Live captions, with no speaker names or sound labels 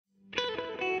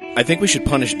I think we should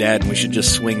punish Dad, and we should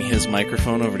just swing his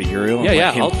microphone over to Uriel.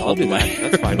 Yeah, and I'll do that.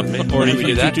 That's fine with me. Or do we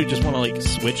do that? you just want to like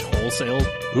switch wholesale?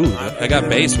 Ooh, I got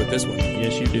bass with this one.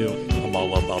 Yes, you do. I'm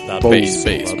all about that Bass,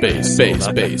 bass, bass, bass,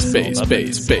 bass, bass,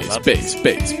 bass, bass, bass,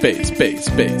 bass, bass, bass,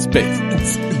 bass,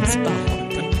 bass.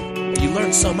 You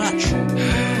learn so much.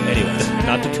 Anyways,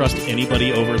 not to trust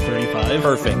anybody over 35.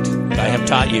 Perfect. I have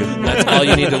taught you. That's all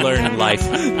you need to learn in life.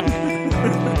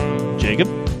 Jacob?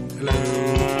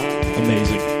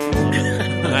 Amazing.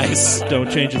 Nice.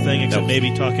 Don't change a thing except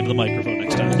maybe talking to the microphone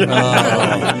next time.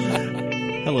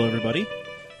 Hello, everybody,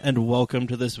 and welcome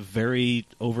to this very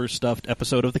overstuffed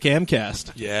episode of the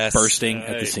CAMcast. Yes. Bursting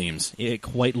at the seams.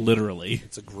 Quite literally.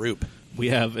 It's a group. We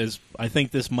have, I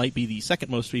think this might be the second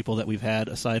most people that we've had,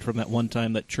 aside from that one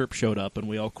time that Chirp showed up and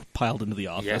we all piled into the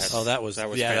office. Yes. Oh, that was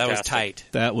fantastic. that was tight.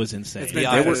 That was insane. It's been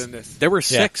better than this. There were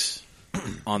 6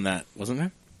 on that, wasn't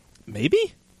there?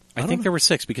 Maybe? I think there were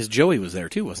 6 because Joey was there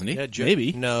too, wasn't he? Yeah,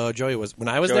 Maybe. No, Joey was when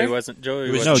I was Joey there. wasn't. Joey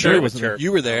It was wasn't. Joey Chirp. wasn't there.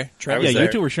 You were there. Trent Yeah, was you there.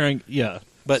 two were sharing,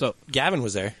 But so, Gavin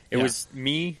was there. It Yeah. was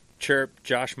me, Chirp,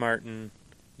 Josh Martin,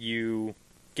 you,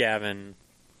 Gavin,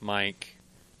 Mike,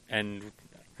 and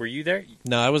were you there?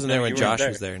 No, I wasn't No, there when you weren't Josh there.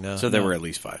 was there. No. So there were at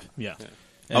least 5. yeah.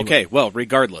 Okay, well,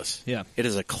 regardless, Yeah. it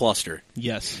is a cluster.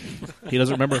 Yes. He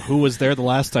doesn't remember who was there the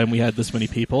last time we had this many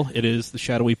people. It is the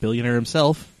Shadowy Billionaire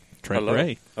himself, Trent Hello.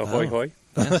 Ray. Ahoy, hoy.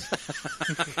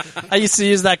 I used to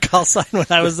use that call sign when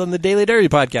I was on the Daily Dirty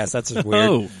podcast. That's just weird.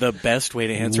 Oh. The best way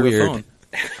to answer Weird. a phone.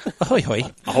 Ahoy, hoy.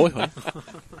 Ahoy,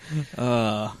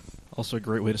 hoy. Also a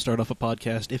great way to start off a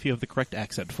podcast if you have the correct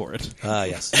accent for it.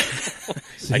 Yes.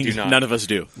 I do not. None of us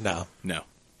do. No. No.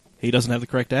 He doesn't have the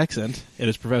correct accent. It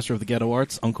is Professor of the Ghetto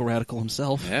Arts, Uncle Radical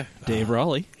himself, Yeah. Dave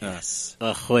Raleigh. Yes.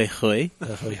 Ahoy, hoy.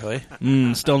 Ahoy,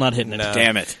 hoy. Still not hitting it. No.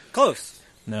 Damn it. Close.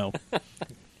 No.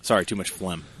 Sorry, too much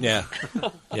phlegm. Yeah.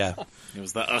 Yeah. It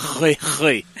was the ahoy,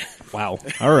 hoy. Wow.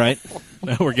 All right.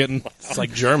 Now we're getting. It's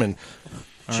like German.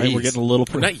 All right, we're Jeez. getting a little.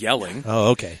 We're not yelling.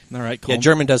 Oh, okay. All right. Yeah, Calm.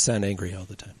 German does sound angry all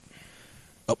the time.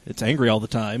 It's angry all the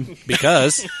time.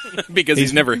 Because. Because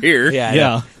he's never here.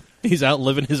 Yeah. He's out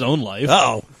living his own life.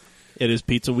 Oh. It is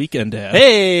Pizza Weekend, Dad.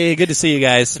 Hey, good to see you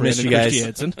guys. Brandon Missed you guys.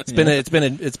 Christiansen.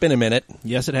 It's been a minute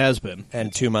Yes, it has been.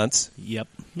 and 2 months, Yep.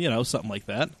 Something like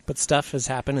that. but stuff has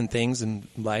happened and things in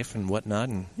life and whatnot.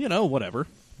 And Whatever.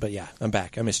 but yeah, I'm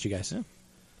back. I missed you guys.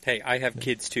 Hey, I have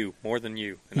kids too, more than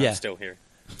you, and Yeah. I'm still here.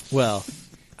 Well,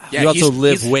 Yeah, you also he's-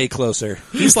 live he's- way closer.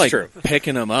 He's like True.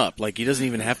 picking them up. Like he doesn't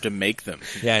even have to make them.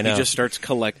 Yeah, I know. He just starts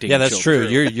collecting. Yeah, that's children.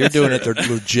 true. You're doing it the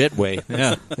legit way.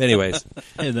 Yeah. Anyways,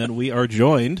 And then we are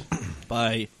joined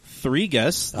by 3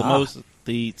 guests,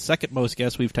 the second most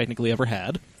guests we've technically ever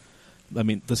had. I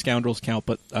mean, the scoundrels count,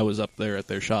 but I was up there at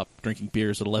their shop drinking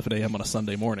beers at 11 a.m. on a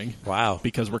Sunday morning wow.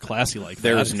 because we're classy like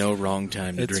There that. is no wrong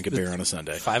time to It's- drink a beer on a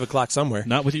Sunday. 5 o'clock somewhere.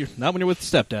 Not when you're with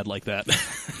stepdad like that.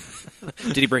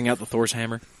 Did he bring out the Thor's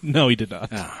hammer? No, he did not.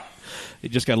 Oh. It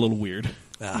just got a little weird.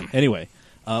 Ah. Anyway,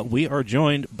 we are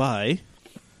joined by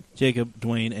Jacob,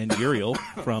 Duane, and Uriel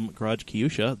from Garage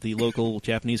Kyusha, the local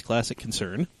Japanese classic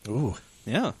concern. Ooh,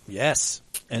 Yeah. yes.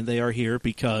 And they are here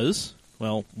because,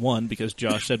 well, one, because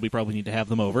Josh said we probably need to have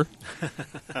them over.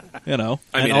 I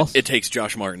and mean, also, it takes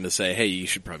Josh Martin to say, "Hey, you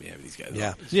should probably have these guys." Yeah.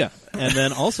 on." yeah. And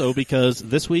then also because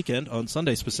this weekend, on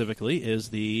Sunday specifically, is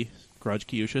the Garage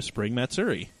Kyusha Spring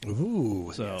Matsuri.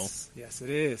 Ooh. So, Yes, it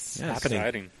is. yes. happening.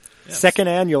 Exciting. Second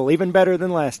annual, even better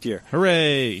than last year.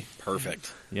 Hooray!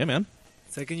 Perfect. Yeah, man.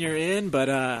 Second year in,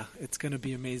 but it's going to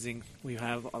be amazing. We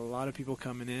have a lot of people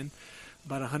coming in.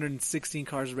 About 116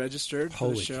 cars registered for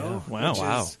Holy the show. cow. Wow. which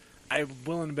Wow. is, I'm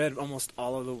willing to bet almost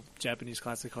all of the Japanese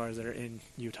classic cars that are in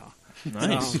Utah.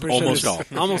 Nice. I'm pretty Almost sure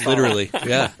all. Almost Literally.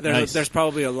 Yeah. Nice. There's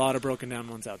probably a lot of broken down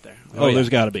ones out there. Oh, yeah. there's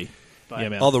got to be. But- Yeah,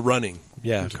 man. All the running.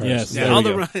 Yeah. Cars. Yes. Yeah, There all we the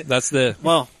go. run- That's the.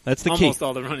 Well, That's the almost key.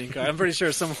 all the running cars. I'm pretty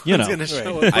sure someone's You know. going to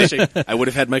show up pushing. I would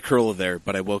have had my Corolla there,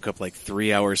 but I woke up like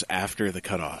 3 hours after the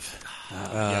cutoff.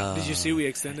 Did you see we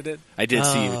extended it? I did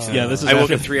see you extend. Yeah, this is I woke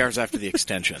after- up 3 hours after the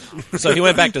extension. So he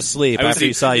went back to sleep I was after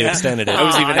he saw you yeah. extended it. I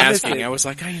was even I missed asking. it. I was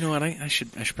like, you know what? I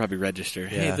should probably register.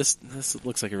 Hey, Yeah. this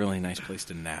looks like a really nice place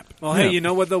to nap. Well, Yeah. hey, you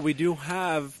know what, though? We do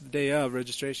have day of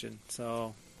registration.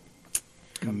 So,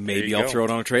 Maybe you I'll go. throw it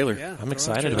on a trailer. yeah. I'm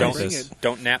excited Don't about bring this. it.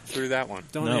 Don't nap through that one.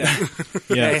 Don't No. yeah.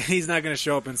 Yeah. Hey, he's not going to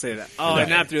show up and say that. Oh, I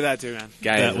napped through that too, man.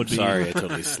 Guys, That I'm would be- sorry. I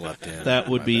totally slept in. That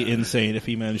would My be bad. insane if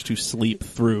he managed to sleep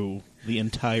through the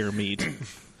entire meet.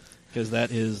 Because that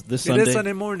is this It Sunday. is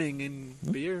Sunday morning and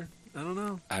beer. I don't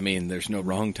know. I mean, there's no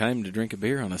wrong time to drink a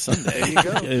beer on a Sunday. There you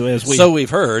go. As, So we've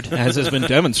heard. as has been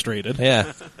demonstrated.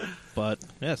 Yeah. But,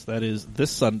 yes, that is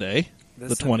this Sunday, This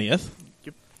the Sunday. 20th.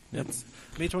 That's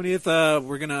May 20th,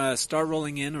 we're gonna start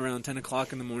rolling in around 10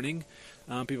 o'clock in the morning.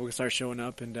 People can start showing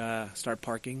up and start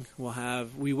parking.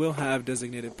 We will have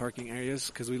designated parking areas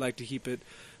because we like to keep it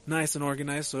nice and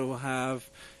organized. So we'll have,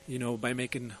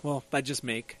 by just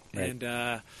make. Right.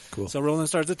 And Cool. So rolling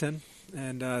starts at 10,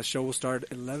 and show will start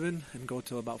at 11 and go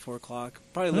till about 4 o'clock.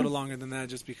 Probably a little longer than that,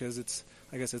 just because it's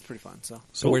pretty fun.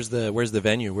 So where's the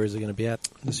venue? Where's it going to be at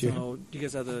this year? So do you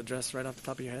guys have the address right off the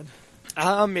top of your head?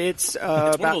 It's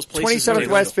about those places 27th in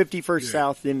West, 51st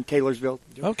South in Taylorsville.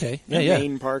 Okay. The Yeah.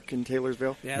 main park in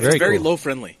Taylorsville. Yeah, Very It's very cool. low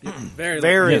friendly. very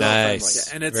Very nice.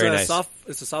 Yeah, and it's Very a nice.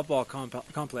 it's a softball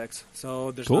complex,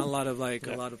 so there's Cool. not a lot of a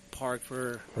lot of park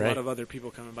for a Right. lot of other people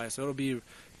coming by. So it'll be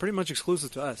pretty much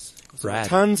exclusive to us. So Rad.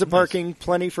 Tons of parking,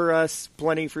 plenty for us,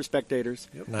 plenty for spectators.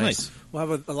 Nice. We'll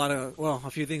have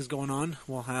a few things going on.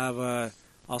 We'll have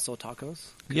also tacos.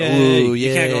 Yay. Ooh,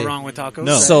 You can't yay. go wrong with tacos.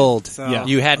 No. right? Sold. So, Yeah.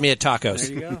 You had me at tacos.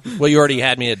 There you go. Well, you already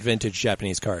had me at vintage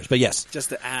Japanese cars, but yes. Just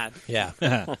to add. Yeah.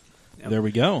 There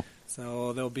we go.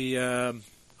 So there'll be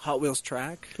Hot Wheels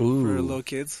track Ooh. for little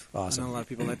kids. Awesome. I know a lot of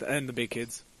people like that, and the big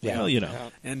kids. Yeah. Well, you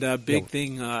know. And a big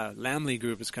thing, Lamley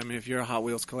Group is coming. If you're a Hot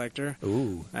Wheels collector,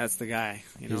 Ooh. that's the guy.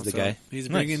 He's the guy. He's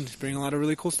Nice. bringing a lot of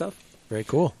really cool stuff. Very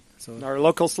cool. So Our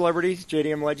local celebrities,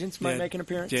 JDM Legends, might Yeah. make an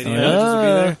appearance. JD Oh, Legends will be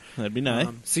there. That'd be nice.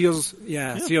 Seals,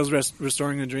 Seals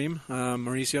restoring the dream.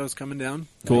 Mauricio is coming down.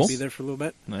 Cool. He'll be there for a little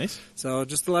bit. Nice. So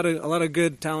just a lot of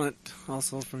good talent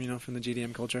also from the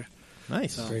GDM culture.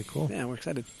 Nice. So, Very cool. Yeah, we're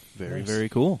excited. Very, very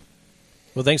cool.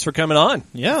 Well, thanks for coming on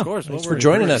Yeah. Of course. Thanks Well, for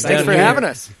joining us Thanks down for here having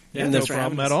us. Yeah, in No the for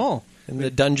problem having at us. all. in the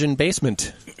dungeon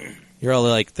basement. You're all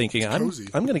like thinking, I'm cozy.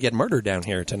 going to get murdered down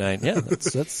here tonight. Yeah,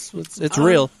 it's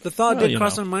real. The thought Well, did you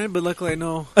cross know. my mind, but luckily I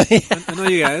know I know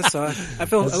you guys, so I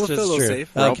feel That's a just little true.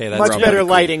 safe. Okay, that's Much good. better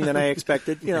lighting than I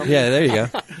expected. Yeah, there you go.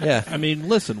 Yeah. I mean,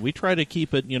 listen, we try to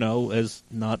keep it, as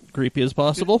not creepy as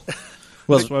possible.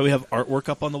 Well, That's why we have artwork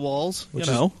up on the walls, which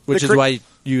The is cri- why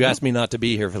you asked me not to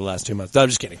be here for the last 2 months. No, I'm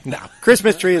just kidding. No,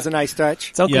 Christmas tree is a nice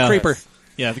touch. it's Uncle Yeah. Creeper.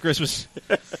 Yeah, the Christmas.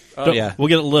 Oh yeah. We'll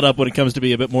get it lit up when it comes to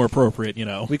be a bit more appropriate,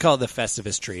 We call it the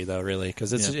Festivus tree, though, really,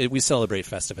 because we celebrate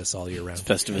Festivus all year round.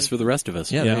 Festivus for the rest of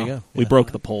us. Yeah, there you go. We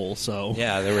broke the poll, so.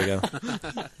 Yeah, there we go.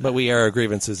 But we air our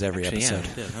grievances every Actually, yeah,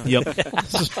 episode. we did, huh? Yep.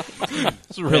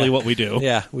 This is really what we do.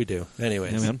 Yeah, we do.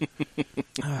 Anyways. Yeah,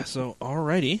 man. So,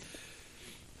 alrighty.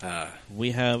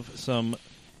 We have some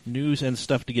news and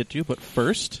stuff to get to, but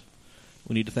first,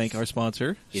 we need to thank our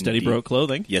sponsor, Steady Indeed. Broke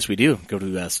Clothing. Yes, we do. Go to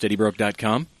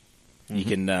steadybroke.com. You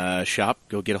can shop.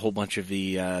 Go get a whole bunch of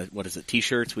the,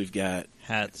 T-shirts. We've got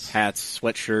Hats, hats,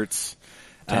 sweatshirts.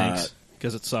 tanks,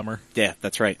 because it's summer. Yeah,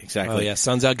 that's right. Exactly. Oh, yeah.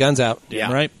 Sun's out, guns out. Yeah.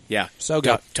 Damn right. Yeah. So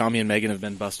good. Tommy and Megan have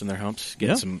been busting their humps,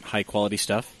 getting Yeah. some high-quality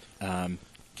stuff.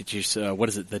 Get you, what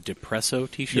is it, the Depresso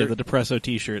T-shirt? Yeah, the Depresso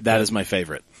T-shirt. That is my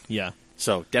favorite. Yeah.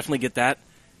 So definitely get that.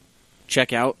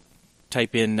 Check out.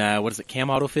 Type in, Cam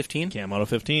Auto 15? Cam Auto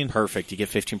 15. Perfect. You get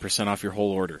 15% off your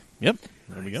whole order. Yep.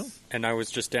 There we go. And I was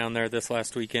just down there this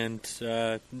last weekend.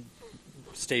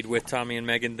 Stayed with Tommy and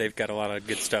Megan. They've got a lot of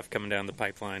good stuff coming down the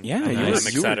pipiline. Yeah, and you I'm were-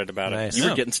 excited about Nice. it. You Yeah.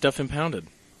 were getting stuff impounded.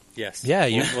 Yes. Yeah,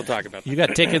 We'll talk about that. You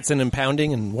got tickets and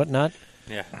impounding and whatnot.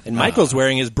 Yeah. And Michael's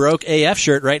wearing his broke AF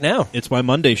shirt right now. It's my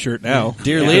Monday shirt now.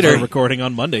 Dear Because leader. we're recording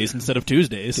on Mondays instead of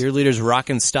Tuesdays. Dear Leader's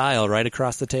rockin' style right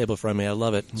across the table from me. I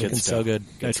love it. Looking so stuff. good.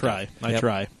 I try. I Yep.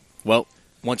 try. Well,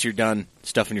 once you're done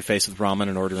stuffing your face with ramen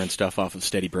and ordering stuff off of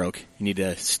Steady Broke, you need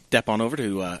to step on over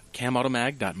to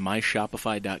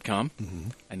camautomag.myshopify.com.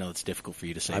 I know it's difficult for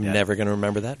you to say I'm that. never going to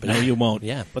remember that. But No, you won't.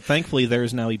 Yeah. But thankfully, there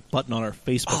is now a button on our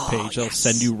Facebook page that'll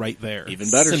send you right there. Even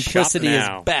better. Simplicity Shop is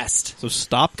now. best. So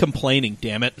stop complaining,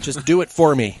 damn it. Just do it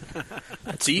for me.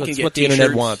 So you That's can get what the internet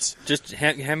t-shirts. wants. Just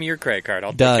hand me your credit card.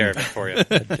 I'll Done. take care of it for you.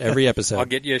 Every episode. I'll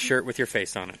get you a shirt with your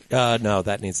face on it. No,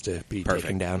 that needs to be Perfect.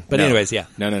 taken down. But No. anyways, yeah.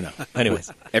 No.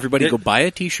 Anyways. Everybody go buy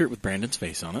a t-shirt with Brandon's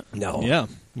face on it. No. Yeah.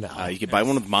 No. You could buy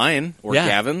one with mine, or Yeah.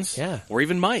 Gavin's, Yeah. or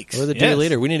even Mike's. Or the Dear Yes.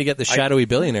 Leader. We need to get the Shadowy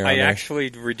Billionaire on I there. actually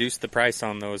reduced the price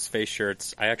on those face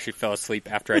shirts. I actually fell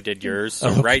asleep after I did yours. So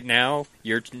Okay. right now,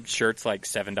 your shirt's like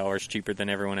 $7 cheaper than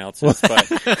everyone else's. But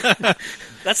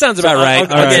That sounds about right. I'll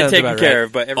That get it sounds taken about care right.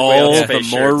 of. But everybody All else's the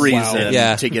face more shirts, reason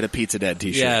Yeah. to get a Pizza Dad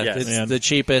t-shirt. Yeah, Yes. it's Man. the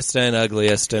cheapest and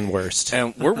ugliest and worst.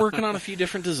 And we're working on a few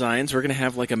different designs. We're going to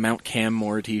have like a Mount Cam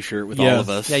Moore t-shirt with Yeah. all of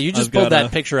us. Yeah, you just I've pulled got that a-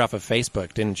 picture off of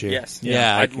Facebook, didn't you? Yes.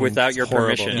 Yeah. I- I can- without it's your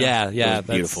horrible. permission. Yeah, It was that's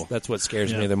beautiful. That's what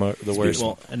scares Yeah. me the worst.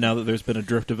 Well, and now that there's been a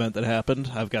drift event that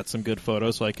happened, I've got some good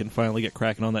photos, so I can finally get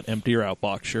cracking on that empty or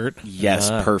outbox shirt.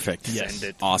 Yes, perfect. Yes. Send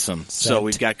it. Awesome. So Sent.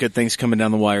 we've got good things coming down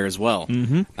the wire as well.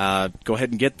 Mm-hmm. Go ahead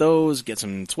and get those. Get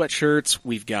some sweatshirts.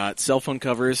 We've got cell phone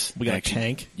covers. We got a Actually-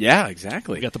 tank. Yeah,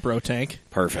 exactly. We got the bro tank.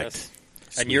 Perfect. Yes.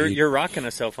 And you're rocking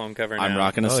a cell phone cover now. I'm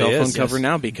rocking a Oh, cell he phone is, cover yes.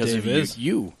 now because Dave of is.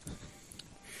 you.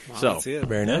 Wow, So, let's see it.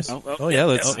 Very nice. Oh, Oh, yeah,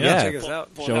 let's. Check Yeah. us out.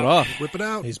 Show it off. Whip it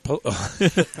out. He's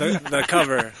The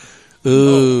cover.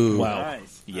 Ooh. Wow.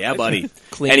 Yeah, buddy.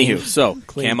 Clean- Anywho, so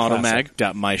clean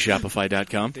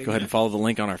camautomag.myshopify.com. Go ahead and follow the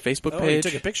link on our Facebook Oh, you page.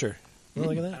 took a picture. Oh,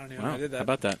 look at I that. don't even know Wow, how I did that. how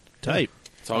about that? Tight.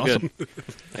 It's all Awesome. good.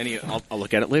 I'll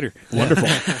look at it later. Wonderful.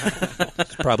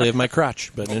 It's probably of my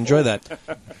crotch, but enjoy that.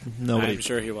 Nobody. I'm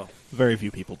sure he will. Very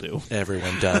few people do.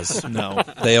 Everyone does. No.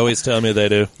 They always tell me they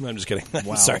do. I'm just kidding.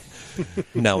 Wow. Sorry.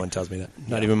 No one tells me that.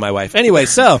 Not even my wife. Anyway,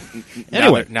 so.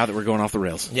 Anyway. now that we're going off the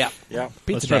rails. Yeah. Yeah.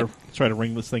 Pizza Let's Day. try to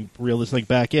reel this thing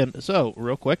back in. So,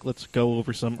 real quick, let's go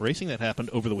over some racing that happened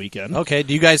over the weekend. Okay,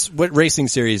 what racing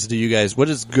series do you guys, what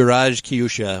is Garage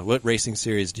Kyusha? What racing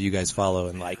series do you guys follow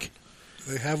and like?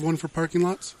 They have one for parking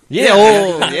lots?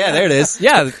 Yeah, yeah, there it is.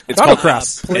 Yeah, it's called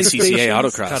autocross. SCCA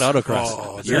Autocross. It's called autocross.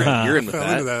 Oh, You're in with fell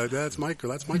that. into that. That's my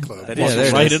club. Yeah, Walked there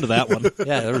it right is. into that one.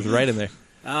 Yeah, that was right in there.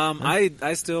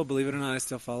 I still, believe it or not, I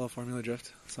still follow Formula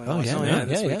Drift. So I Oh, watched yeah, some of yeah, that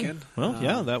this yeah, yeah. weekend. Well,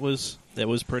 yeah, that was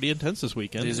pretty intense this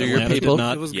weekend. These are your Atlanta people? Did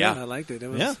not, It was good. Yeah. I liked it.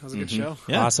 It Yeah. was a good show.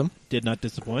 yeah, Awesome. Did not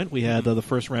disappoint. We had the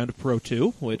first round of Pro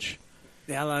 2, which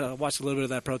Yeah, I watched a little bit of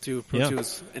that Pro 2. Pro Yeah. 2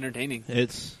 was entertaining.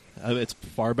 it's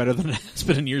far better than it has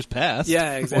been in years past.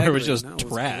 Yeah, exactly. Where it was just No, it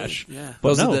was trash. good. Yeah.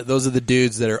 But Those are the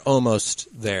dudes that are almost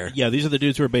there. yeah, these are the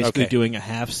dudes who are basically Okay. doing a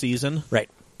half season Right.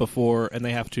 before, and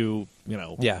they have to,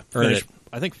 Yeah, earn finish, it.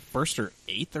 I think first or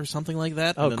eighth or something like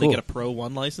that, Oh, and then cool. they get a Pro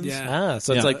 1 license. Yeah.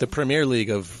 So it's Yeah. like the Premier League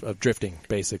of drifting,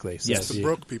 basically. So Yes. The you-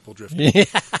 broke people drifting. Yeah.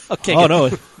 Okay. Oh,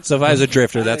 good. no. So if I was a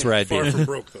drifter, that's where I'd be. Far from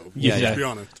broke, though. Yeah, Let's yeah. be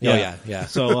honest. Oh, yeah, yeah.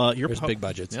 So your There's big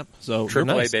budgets. Yep. So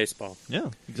Triple Nice. A baseball. yeah,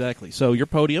 exactly. So your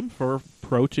podium for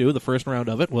Pro 2, the first round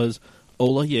of it, was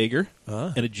Ola Yeager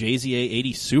and a JZA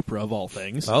 80 Supra of all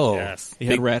things. Oh. Yes. He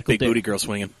had Radical Big booty girl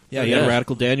swinging. Yeah, he Yeah. had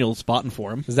Radical Daniel spotting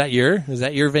for him. Is that your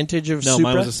vintage of No, Supra?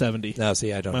 mine was a 70. No,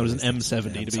 see, I don't. Mine know was an these things.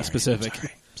 M70 Yeah, to be sorry. specific,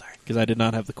 Sorry. because I did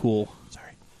not have the cool.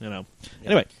 Sorry.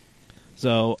 Anyway,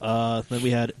 so then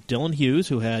we had Dylan Hughes,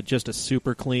 who had just a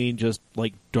super clean, just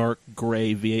like dark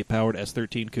gray V8 powered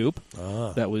S13 coupe.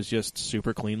 Ah. That was just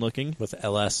super clean looking. With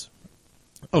LS.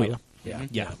 Oh yeah, Yeah.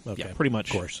 yeah, Okay. pretty much.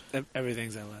 Of course.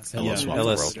 Everything's LS.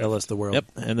 Yeah. LS the world. Yep.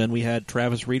 And then we had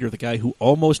Travis Reeder, the guy who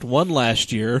almost won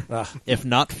last year, Ah. if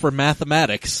not for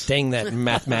mathematics. Dang that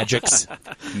math magics.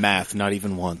 Math, not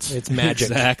even once. It's magic.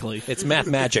 Exactly. It's math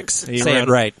magics. He Say it ran-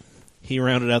 right. He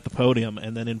rounded out the podium,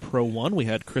 and then in Pro 1 we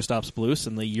had Christoph Spluce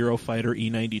in the Eurofighter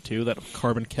E92, that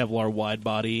carbon Kevlar wide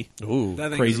body Ooh. That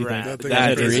thing crazy is thing. rad. That thing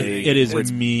That is is crazy. it is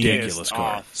It's mean. ridiculous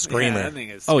car. Off. Screamer. Yeah, that thing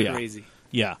is Oh, yeah. crazy.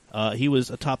 Yeah, he was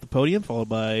atop the podium, followed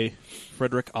by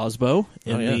Frederick Osbo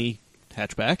in Oh, yeah. the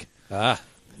hatchback. Ah.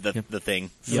 The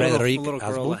thing. Frederic A little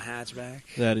Osbo. Corolla hatchback.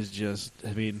 That is just,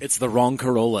 I mean, It's the wrong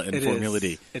Corolla in It Formula is.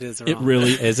 D. It is. it wrong.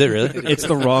 really Is it really? It's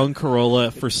the wrong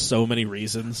Corolla for so many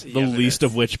reasons. The Yeah, it least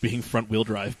is. of which being front wheel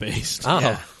drive based. Oh.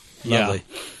 Yeah. Lovely.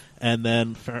 And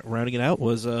then rounding it out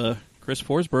was Chris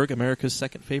Forsberg, America's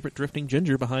second favorite drifting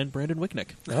ginger behind Brandon Wicknick.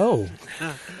 Oh.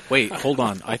 Wait, hold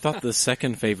on. I thought the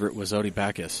second favorite was Odie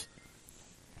Backus.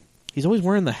 He's always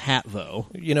wearing the hat, though.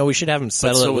 You know, we should have him But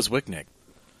settle so it was with, Wicknick.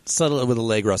 settle it with a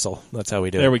leg rustle. That's how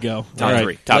we do it. There we go. Top All right.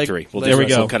 three. Top Leg- three. We'll there we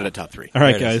just- go. We'll cut it at top three. All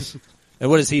right, There it is. guys. And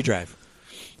what does he drive?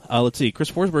 Let's see. Chris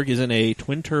Forsberg is in a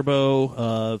twin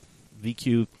turbo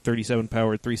VQ 37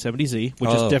 powered 370Z, which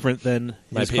Oh. is different than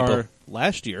My his people. car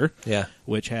last year, Yeah.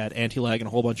 which had anti-lag and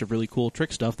a whole bunch of really cool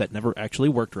trick stuff that never actually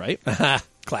worked right.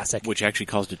 Classic. Which actually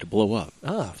caused it to blow up.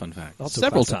 Ah. Fun fact. Also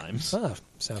Several classic. times. Ah,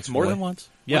 sounds More familiar. than once.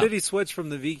 Yeah. When did he switch from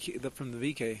the VK? From the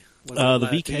VK? Was The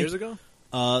it VK? 2 years ago?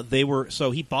 They were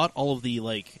so he bought all of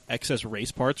the excess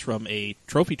race parts from a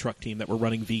trophy truck team that were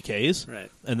running VKs, Right.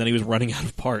 and then he was running out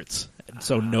of parts, and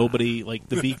so nobody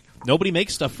nobody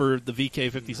makes stuff for the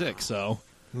VK56, so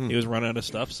he was running out of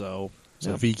stuff. So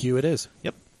So VQ it is.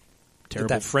 yep, Get terrible.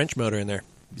 that French motor in there.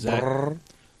 Exactly.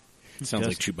 Sounds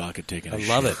Just- like Chewbacca taking a I shit.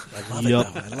 love it. I love Yup.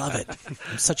 it. Though. I love it.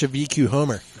 I'm such a VQ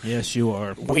homer. Yes, you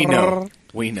are. We know.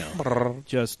 We know.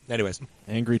 Just Anyways.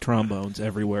 angry trombones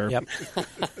everywhere. Yep.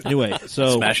 Anyway,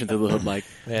 so Smashing through the hood like.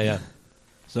 Yeah.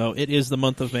 So it is the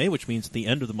month of May, which means at the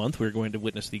end of the month we're going to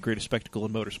witness the greatest spectacle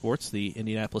in motorsports, the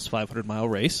Indianapolis 500-mile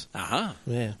race. Aha.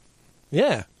 Yeah.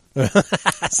 Yeah.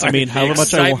 I mean, however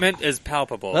much Excitement is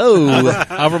palpable. Oh.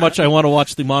 however much I want to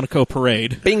watch the Monaco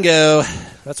parade. Bingo.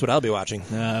 That's what I'll be watching.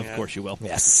 Of course you will.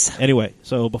 Yes. Anyway,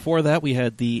 so before that we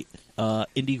had the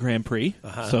Indy Grand Prix,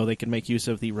 so they can make use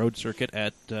of the road circuit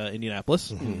at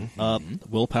Indianapolis.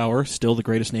 Willpower, still the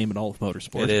greatest name in all of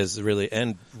motorsport. It is really,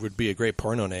 and would be a great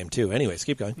porno name too. Anyways,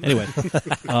 keep going. Anyway,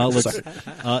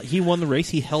 he won the race.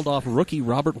 He held off rookie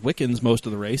Robert Wickens most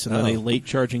of the race, and then a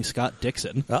late-charging Scott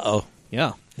Dixon. Uh-oh.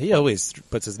 Yeah. He always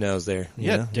puts his nose there.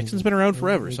 Yeah, Dixon's been around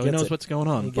forever, so he knows what's going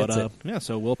on. He gets it. Yeah,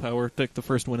 so Willpower took the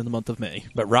first win in the month of May.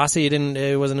 But Rossi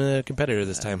wasn't a competitor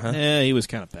this time, huh? Yeah, he was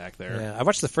kind of back there. Yeah, I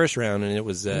watched the first round, and it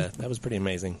was that was pretty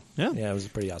amazing. Yeah. Yeah, it was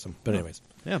pretty awesome. But anyways.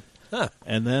 Yeah. Huh.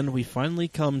 And then we finally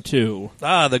come to...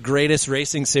 the greatest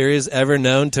racing series ever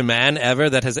known to man ever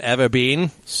that has ever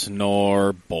been.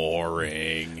 Snore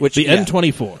boring. Which The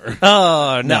N24.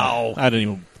 Oh, no. I didn't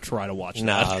even try to watch that.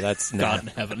 No, that's not. God in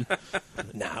heaven.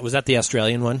 Nah, was that the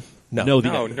Australian one? No. No,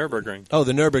 No, Nürburgring. Oh,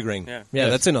 the Nürburgring. Yeah.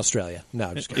 That's in Australia. No,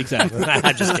 I'm just kidding. Exactly.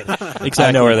 I'm just kidding. Exactly.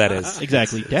 I know where that is.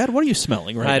 Exactly. Dad, what are you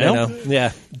smelling right I now? don't know.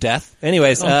 Yeah, death.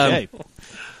 Anyways, Okay.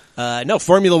 no,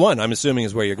 Formula One, I'm assuming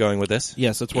is where you're going with this.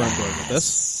 Yes, that's where I'm going with this.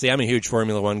 See, I'm a huge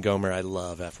Formula One gomer. I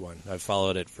love F1. I've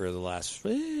followed it for the last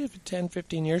 10,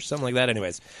 15 years, something like that.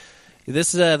 Anyways,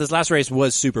 this last race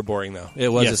was super boring, though. It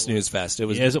was a snooze fest. It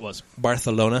was Yes, it was.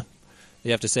 Barcelona.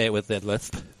 You have to say it with the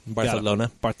lisp. Barcelona.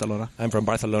 Barcelona. I'm from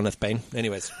Barcelona, Spain.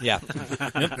 Anyways, yeah.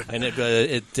 And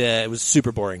it was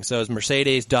super boring. So it was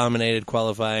Mercedes dominated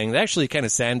qualifying. They actually kind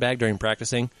of sandbagged during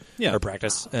practicing. Yeah. Or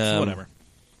practice. Whatever.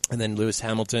 And then Lewis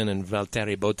Hamilton and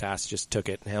Valtteri Bottas just took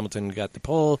it. Hamilton got the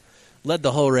pole, led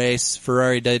the whole race.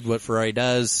 Ferrari did what Ferrari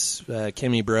does.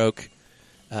 Kimi broke.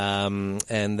 And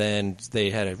then they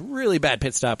had a really bad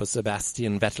pit stop with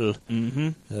Sebastian Vettel. Mm-hmm.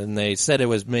 And they said it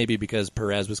was maybe because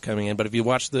Perez was coming in. But if you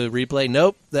watch the replay,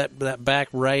 nope, that back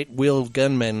right wheel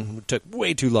gunman took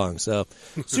way too long. So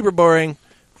super boring.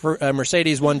 For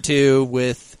Mercedes 1-2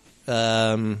 with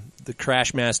the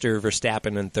crash master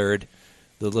Verstappen in third.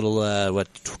 The little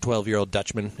 12-year-old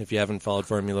Dutchman. If you haven't followed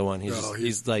Formula One,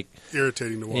 he's like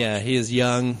irritating to watch. Yeah, he is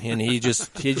young, and he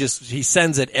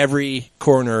sends it every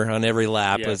corner on every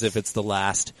lap as if it's the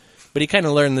last. But he kind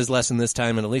of learned his lesson this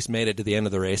time, and at least made it to the end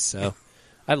of the race. So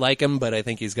I like him, but I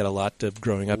think he's got a lot of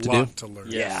growing up to do. To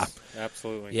learn. Yeah,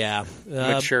 Absolutely. yeah,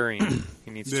 Maturing. He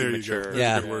needs There to you mature. go.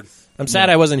 Yeah. Good word. I'm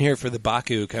sad I wasn't here for the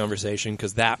Baku conversation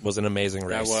because that was an amazing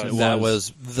race. That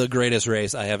was the greatest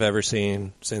race I have ever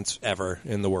seen since ever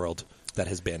in the world that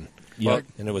has been. Yep.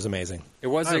 And it was amazing. It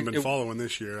was. I haven't been following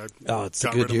this year. It's a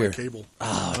got good rid year. of my cable.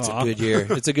 Oh, it's a good year.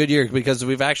 It's a good year because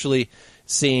we've actually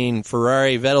seen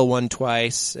Ferrari, Vettel won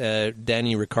twice,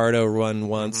 Danny Ricciardo won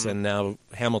once, and now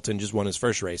Hamilton just won his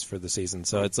first race for the season.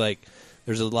 So it's like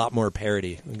there's a lot more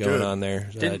parity going on there.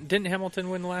 Didn't Hamilton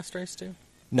win the last race too?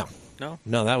 No,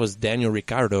 that was Daniel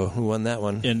Ricciardo who won that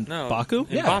one. In No, Baku?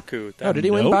 In Yeah. Baku. Oh, did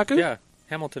he win Nope. Baku? Yeah,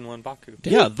 Hamilton won Baku.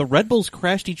 Yeah, the Red Bulls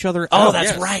crashed each other Oh, out.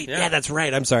 that's Yes, right. yeah. Yeah, that's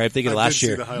right. I'm sorry. I'm thinking I last did see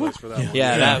year. the highlights for that one.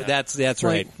 Yeah, that's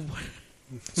right.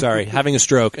 Sorry, having a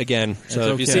stroke again. So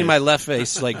if you okay. see my left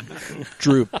face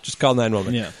droop, just call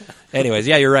 911. Yeah. Anyways,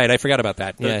 yeah, you're right. I forgot about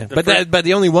that. Yeah, but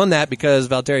they only won that because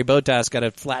Valtteri Bottas got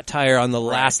a flat tire on the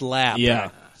last lap. Yeah.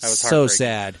 That was so heartbreaking.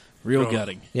 sad. Real Oh.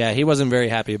 gutting. Yeah, he wasn't very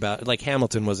happy about.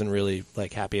 Hamilton wasn't really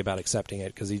happy about accepting it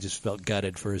because he just felt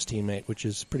gutted for his teammate, which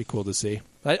is pretty cool to see.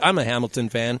 I'm a Hamilton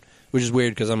fan, which is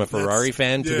weird because I'm a Ferrari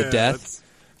fan to the death.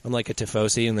 I'm like a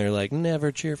Tifosi, and they're like,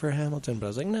 never cheer for Hamilton. But I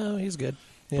was like, no, he's good.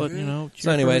 Yeah. But,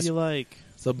 So anyways, you like.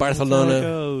 so That's how it Barcelona.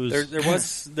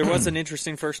 goes. There was an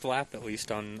interesting first lap at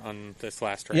least on this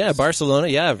last race. Yeah, Barcelona.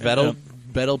 Yeah,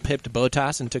 Vettel pipped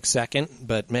Bottas and took second,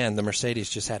 but man, the Mercedes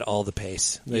just had all the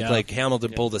pace.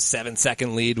 Hamilton pulled a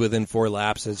 7-second lead within 4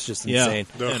 laps. It's just insane.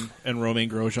 And Romain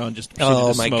Grosjean just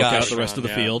proceeded to my smoke gosh. out the rest of the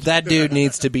Yeah. field. That dude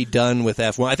needs to be done with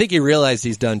F1. I think he realized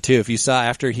he's done too. If you saw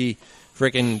after he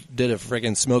frickin' did a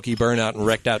frickin' smoky burnout and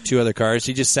wrecked out 2 other cars,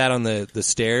 he just sat on the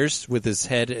stairs with his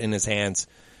head in his hands,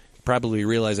 probably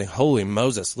realizing, holy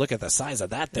Moses, look at the size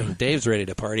of that thing. Dave's ready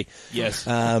to party. Yes.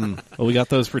 Well, we got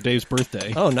those for Dave's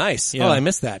birthday. Oh, nice. Yeah. Oh, I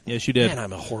missed that. Yes, you did. Man,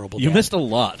 I'm a horrible You dad. missed a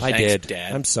lot. I Thanks, did.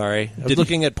 Dad. I'm sorry. I was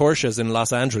looking at Porsches in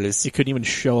Los Angeles. You couldn't even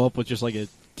show up with just like a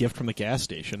gift from the gas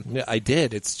station. Yeah, I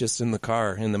did. It's just in the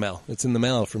car, in the mail. It's in the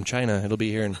mail from China. It'll be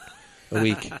here in a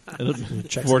week.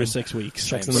 Checks 4 to in- 6 weeks.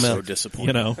 checks I'm in the mail. so disappointed.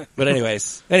 You know. But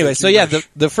anyways, so yeah,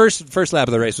 the first lap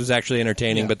of the race was actually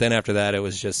entertaining, but then after that it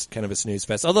was just kind of a snooze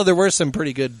fest. Although there were some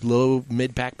pretty good low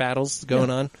mid pack battles going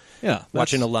on. Yeah,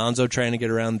 Watching that's- Alonso trying to get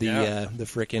around the Yeah. the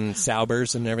frickin'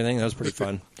 Saubers and everything. That was pretty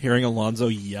fun. hearing Alonso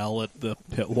yell at the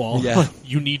pit wall. Yeah.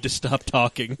 You need to stop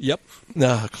talking. Yep.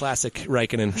 No, classic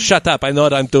Raikkonen. Shut up. I know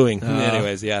what I'm doing.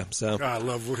 Anyways, yeah. So God, I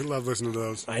love listening to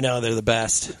those. I know they're the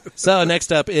best. So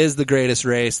next up is the greatest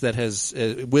race that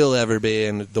will ever be,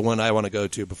 and the one I want to go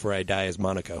to before I die is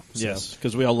Monaco. So, Yes,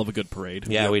 because we all love a good parade.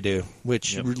 yeah, we do.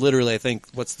 Which Yep. literally, I think,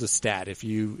 what's the stat? If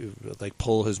you like,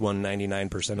 Pole has won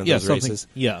 99% of Yeah, those something. races,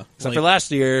 Yeah, except for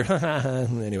last year.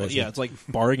 Anyways, yeah, it's like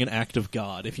barring an act of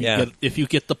God. If you Yeah. if you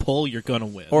get the pole, you're gonna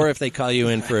win. Or if they call you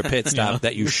in for a pit stop Yeah.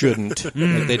 that you shouldn't,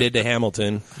 like they did to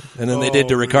Hamilton, and then they did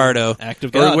to Ricardo. Act of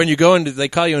Or God. when you go into, they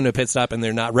call you into a pit stop and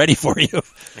they're not ready for you.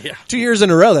 Yeah. 2 years in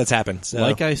a row that's happened. So.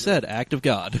 like I said, act of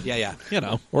God. yeah. You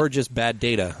know. Or just bad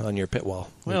data on your pit wall.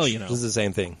 Well, which you know. This is the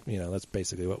same thing. That's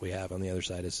basically what we have on the other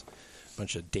side is a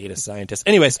bunch of data scientists.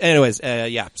 Anyways,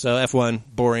 yeah. So F1,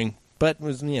 boring, but it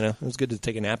was, it was good to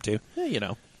take a nap too. Yeah, you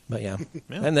know. But yeah.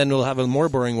 Yeah. And then we'll have a more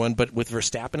boring one, but with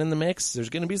Verstappen in the mix, there's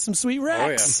going to be some sweet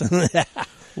wrecks.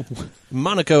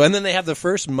 Monaco. And then they have the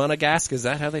first Monegasque, is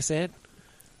that how they say it?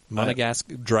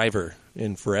 Monegasque driver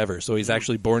in forever. So he's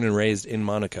actually born and raised in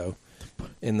Monaco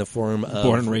in the form of...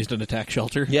 Born and raised in a tax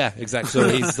shelter. Yeah, exactly. So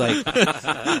he's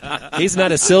like... he's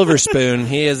not a silver spoon.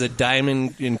 He is a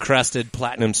diamond-encrusted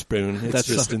platinum spoon. It's That's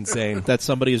just insane. That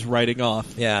somebody is writing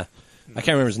off. Yeah. I can't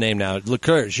remember his name now.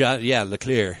 Leclerc.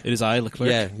 Leclerc. It is I, Leclerc.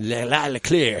 Yeah,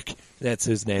 Leclerc. That's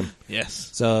his name. Yes.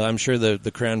 So I'm sure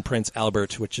the Crown Prince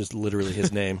Albert, which is literally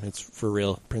his name, it's for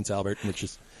real, Prince Albert, which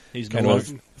is He's kind no of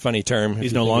a funny term.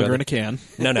 He's no longer in a can.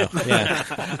 No,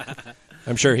 yeah.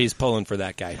 I'm sure he's pulling for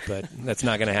that guy, but that's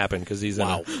not going to happen because he's in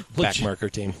a backmarker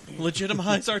team.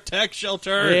 Legitimize our tax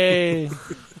shelter. Yay.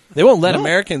 They won't let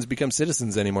Americans become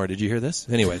citizens anymore. Did you hear this?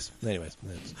 Anyways.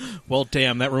 Well,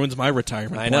 damn, that ruins my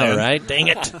retirement I plan. know, right? Dang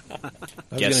it.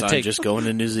 Guess I'm just going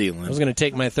to New I Zealand. was going to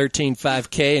take my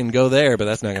 13.5K and go there, but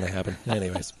that's not going to happen.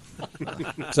 Anyways.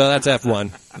 So that's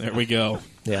F1. There we go.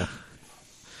 Yeah.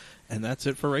 And that's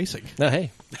it for racing. No,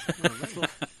 hey.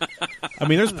 I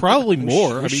mean, there's probably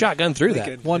more. I We mean, shotgun through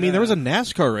that. well, I mean, there was a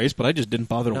NASCAR race, but I just didn't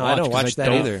bother to No, watch. I don't 'cause watch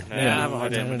that either. Yeah, I have a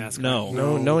hard time with NASCAR.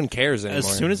 No. No one cares anymore.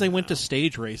 As soon as they went to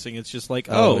stage racing, it's just like,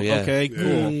 Oh, oh, yeah. okay, cool.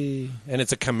 And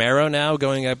it's a Camaro now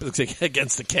going up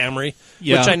against the Camry,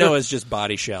 Yeah. which I know is just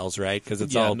body shells, right? Because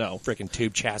it's Yeah, all no. freaking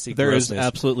tube chassis. There is grossness.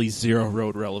 absolutely zero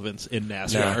road relevance in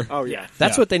NASCAR. Oh, yeah.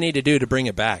 That's Yeah. what they need to do to bring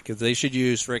it back. They should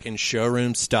use freaking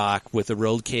showroom stock with a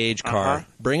rolled cage car.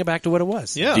 Bring it back to what it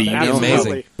was. Yeah. Do you that'd be know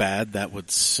amazing. how bad that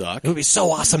would suck? It would be so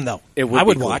awesome, though. It would I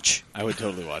would be cool. watch. I would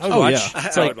totally watch. I would Oh, watch. yeah.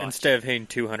 It's like, Instead of hitting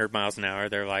 200 miles an hour,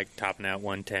 they're like topping out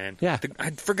 110. Yeah.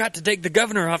 I forgot to take the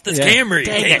governor off this Yeah. Camry.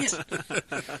 Dang it.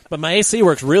 But my AC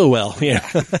works real well. Yeah.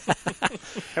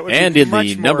 That would And be in much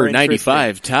the more number interesting.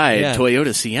 95 tied Yeah.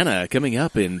 Toyota Sienna coming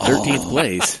up in 13th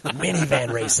place.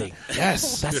 Minivan racing.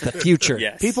 Yes. That's the future.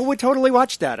 Yes. People would totally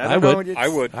watch that. I I don't know. would. It's- I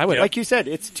would. I would. Like you said,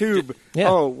 it's tube. Yeah.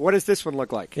 Oh, what does this one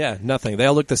look like? Yeah, nothing. They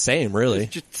all look the same, really.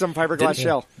 It's just some fiberglass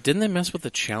shell. Didn't they mess with the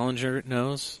Challenger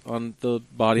nose on the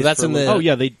bodies? That's for a in little the- Oh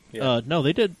yeah, they Yeah. no,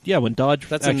 they did. Yeah, when Dodge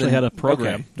That's in actually the- had a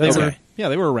program, okay. they were Okay.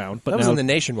 they were around. But That was now, in the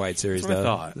Nationwide series, That's what I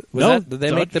though. thought. Was No, that? Did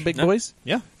they make Dodge- the big no. boys?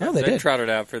 yeah, Oh, they They did. trotted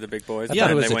out for the big boys. I Yeah, thought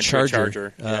it and was they a went Charger. to a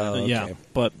Charger. Oh, yeah. okay.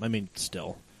 But I mean,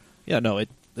 still, yeah, no, it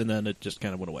and then it just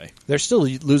kind of went away. They're still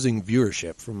losing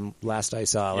viewership from last I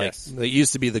saw. Like Yes. they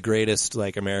used to be the greatest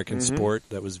like American sport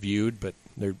that was viewed, but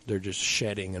they're just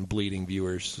shedding and bleeding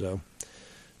viewers. So,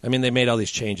 I mean, they made all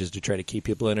these changes to try to keep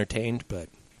people entertained, but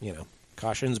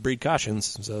cautions breed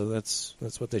cautions. So that's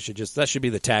what they should that should be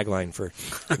the tagline for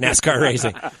NASCAR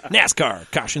racing.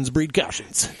 NASCAR cautions breed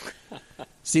cautions.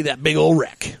 See that big old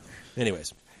wreck.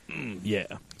 Anyways, Yeah,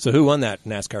 so who won that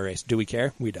NASCAR race? Do we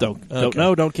care? We don't. don't Okay.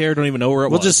 know, don't care, don't even know where it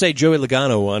We'll was. just say Joey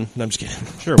Logano won. No, I'm just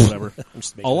kidding. sure, whatever. I'm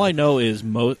just making All it I up. know is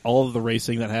all of the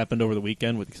racing that happened over the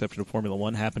weekend, with the exception of Formula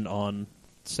One, happened on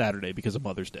Saturday because of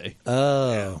Mother's Day.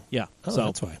 Oh. Yeah, Oh, so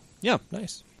that's why. yeah,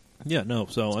 Nice. yeah, no.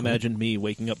 So imagine me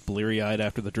waking up bleary-eyed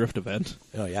after the drift event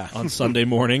Oh, yeah. on Sunday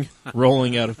morning,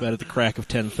 rolling out of bed at the crack of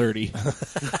 10:30,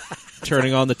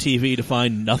 turning on the TV to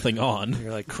find nothing on.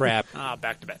 You're like, crap.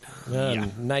 Back to bed. Yeah.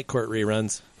 Night court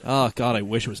reruns. Oh God, I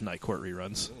wish it was night court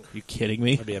reruns. Are you kidding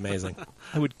me? That'd be amazing.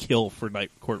 I would kill for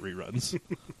night court reruns.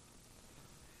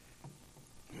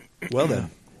 Well, then.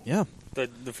 Yeah. The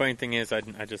funny thing is, I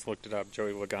just looked it up.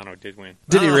 Joey Logano did win.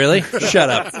 Did he really? Shut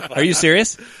up. Are you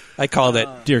serious? I called it.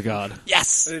 Dear God.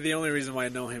 Yes. The only reason why I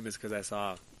know him is because I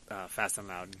saw Fast and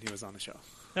Loud, and he was on the show.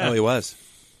 Oh, he was.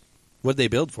 What'd they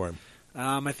build for him?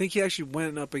 I think he actually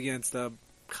went up against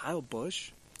Kyle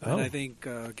Busch, Oh. and I think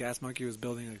Gas Monkey was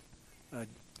building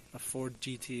a Ford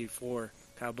GT4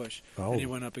 Kyle Busch. Oh. And he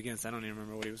went up against, I don't even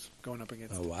remember what he was going up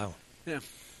against. Oh, wow. Yeah.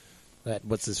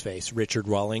 What's his face? Richard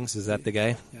Wallings, is that the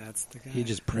guy? Yeah, that's the guy. He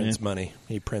just prints money.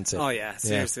 He prints it. Oh, yeah.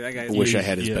 Seriously, that guy I is wish I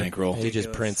had his Yeah. bankroll. He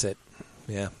just prints it.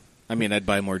 Yeah. I mean, I'd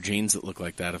buy more jeans that look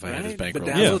like that if I had his bankroll.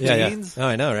 Bedazzled Yeah, jeans. Oh,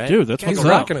 I know, right? Dude, that's He's what's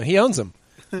up. rocking it. He owns them.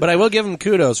 But I will give him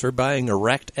kudos for buying a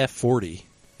wrecked F40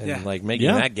 and Yeah. like making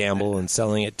Yeah. that gamble and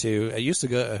selling it to. I used to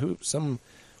go. Some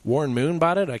Warren Moon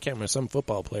bought it. I can't remember. Some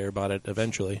football player bought it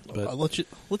eventually. But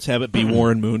Let's have it be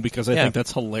Warren Moon because I Yeah. think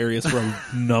that's hilarious for a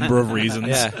number of reasons.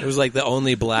 yeah, it was like the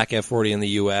only black F40 in the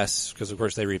U.S. because of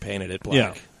course they repainted it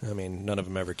black. I mean, none of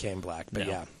them ever came black. But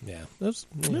No. yeah. It was,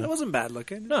 It wasn't bad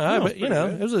looking. no, but pretty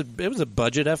good. it was a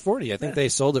budget F40. I think they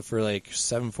sold it for like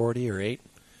 $740 or $8.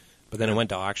 But then it went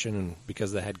to auction, and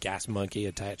because they had Gas Monkey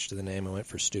attached to the name, it went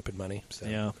for stupid money. So.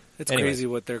 Yeah. It's Anyways. crazy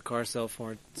what their cars sell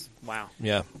for. It's, wow.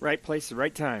 Yeah. Right place,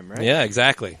 right time, right? Yeah,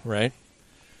 exactly. Right.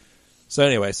 So,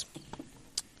 anyways,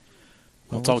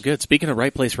 Well, it's all good. Speaking of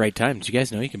right place, right time, did you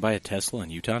guys know you can buy a Tesla in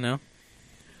Utah now?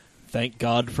 Thank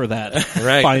God for that.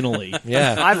 Right. Finally.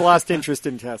 yeah, I've lost interest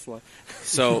in Tesla.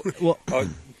 So, Well,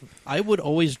 I would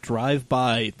always drive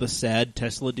by the sad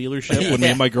Tesla dealership when me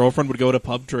and my girlfriend would go to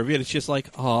pub trivia, and it's just like,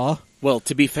 aw. well,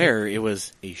 to be fair, it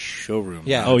was a showroom.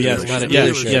 Yeah. Oh, yes. Not a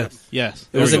Yes, dealership. yes.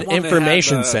 It was There an we go.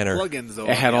 information center. Plug-ins, though,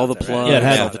 It had all the out there, plugs, Yeah, it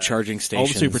had all the charging all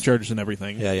the stations. superchargers and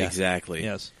everything. Yeah, yeah, Exactly.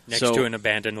 Yes. Next So- to an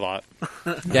abandoned lot.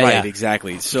 yeah, Right, yeah.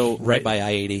 exactly. So, Right by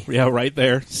I-80. Yeah, right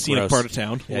there. Scenic Gross. part of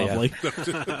town. Yeah, yeah. Lovely.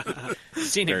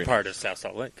 Scenic Very part of South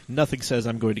Salt Lake. Nothing says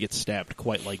I'm going to get stabbed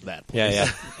quite like that. Yeah, place.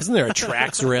 yeah. Isn't there a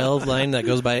Trax rail line that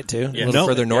goes by it too? Yeah. A little No.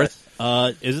 further north.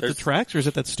 Is it There's- the tracks or is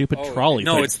it that stupid Oh, trolley?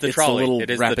 no, thing? it's the it's trolley. a little It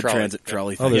is rapid the trolley. transit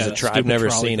trolley Oh, thing. there's Yeah, a I've stupid never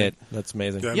trolley seen thing. it. That's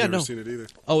amazing. Yeah, I've Yeah, never no. seen it either.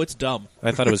 Oh, it's dumb.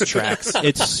 I thought it was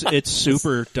Trax. It's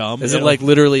super dumb. Is it like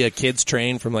literally a kid's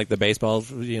train from like the baseball?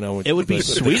 You know, It would be the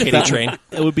sweet if kiddie that train.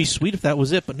 It would be sweet if that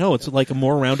was it, but no, it's like a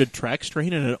more rounded track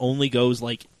train, and it only goes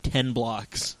like 10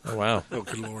 blocks. Oh wow! Oh,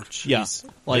 good lord. Yeah,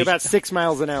 like About 6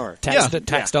 miles an hour.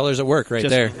 Tax dollars at work right just-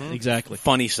 there. Exactly.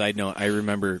 Funny side note, I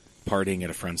remember partying at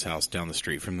a friend's house down the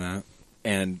street from that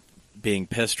and being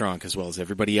pissed drunk as well as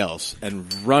everybody else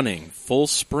and running full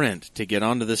sprint to get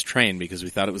onto this train because we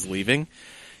thought it was leaving,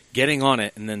 getting on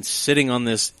it and then sitting on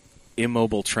this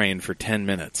immobile train for 10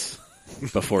 minutes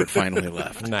before it finally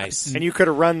left. Nice. And you could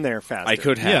have run there faster. I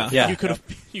could have. Yeah.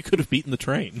 You could have beaten the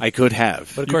train. I could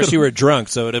have. But of course, you were drunk,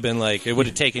 so it would have been like it would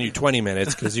have taken you 20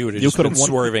 minutes because you would have You just could been have won-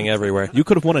 swerving everywhere. You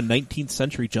could have won a 19th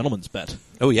century gentleman's bet.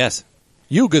 Oh yes,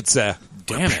 you good sir.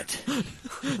 Damn it.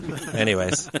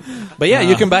 Anyways, but yeah,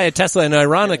 you can buy a Tesla, and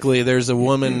ironically, there's a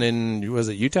woman in was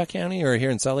it Utah County or here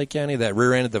in Salt Lake County that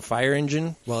rear-ended the fire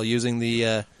engine while using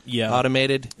the Yeah.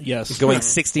 automated, Yes. going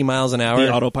 60 miles an hour.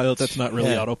 The autopilot, that's not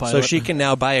really Yeah. autopilot. So she can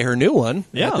now buy her new one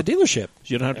Yeah. at the dealership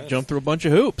You don't have to jump through a bunch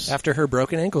of hoops. after her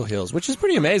broken ankle heals, which is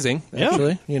pretty amazing. Yeah.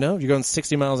 Actually, you know, you're going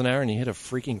 60 miles an hour and you hit a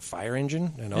freaking fire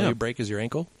engine, and all Yeah. you break is your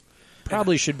ankle.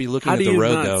 Probably should be looking How at do the you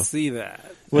road not though. see that?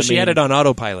 Well, she mean- had it on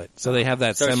autopilot, so they have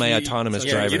that So semi-autonomous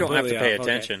yeah, driver. you don't have to pay Okay.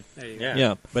 attention. There you go. Yeah.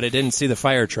 Yeah. But it didn't see the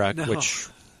fire truck, No. which,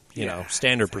 you know,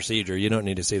 standard procedure. You don't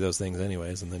need to see those things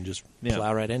anyways, and then just Yeah.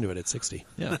 plow right into it at 60.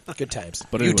 Yeah. Good times.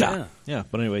 But anyway, Utah. Yeah,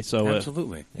 but anyway, so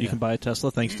Absolutely. you can buy a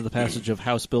Tesla thanks to the passage of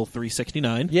House Bill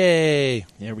 369. Yay.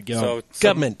 There we go. So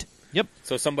Government. Yep.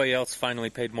 So somebody else finally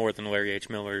paid more than Larry H.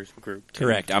 Miller's group.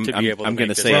 Correct. I'm To be able to going make to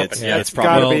this say happen. it's, Yeah. it's Gotta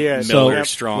probably be it. Miller, So-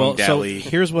 Strong, Well, Daly. so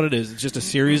here's what it is. It's just a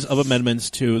series of amendments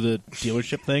to the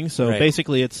dealership thing. So Right.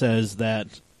 basically it says that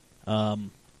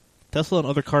Tesla and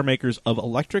other car makers of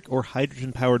electric or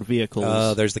hydrogen-powered vehicles.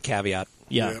 Oh, there's the caveat.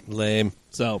 yeah. Yep. Lame.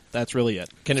 So that's really it.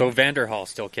 Can So it, Vanderhall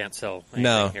still can't sell anything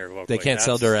no, here locally. they can't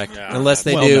sell That's- direct yeah. unless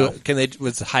they Well, do. no. Can they?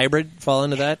 Was hybrid fall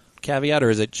into that caveat, or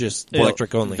is it just Well,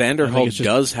 electric only? I think Vanderholt it's just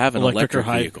does have an electric or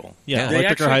hy- vehicle. Yeah, They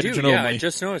electric or actually hydrogen do. Yeah, only. I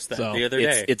just noticed that So, the other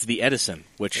day. It's the Edison,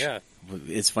 which Yeah.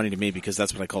 is funny to me because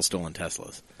that's what I call stolen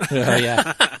Teslas. Oh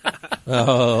yeah.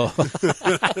 Oh.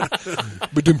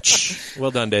 Ba-dum-tsh.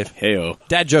 Well done, Dave. Heyo.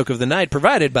 Dad joke of the night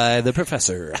provided by the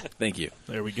professor. Thank you.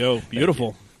 There we go.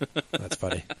 Beautiful. That's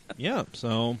funny. Yeah.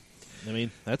 So, I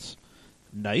mean, that's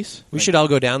nice. We should all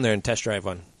go down there and test drive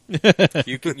one.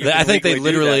 You can I think they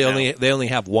legally do literally that now. only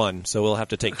have one, so we'll have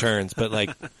to take turns. But like,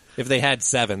 if they had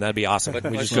 7, that'd be awesome. But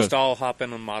We let's just just go. all hop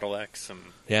in on Model X and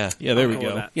Yeah, Yeah, there we I'll go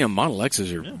go. with that. You know, Model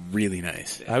X's are really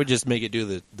nice. I would just make it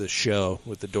do the show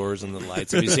with the doors and the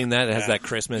lights. Have you seen that? It has that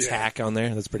Christmas hack on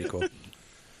there. That's pretty cool.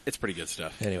 It's pretty good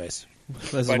stuff. Anyways,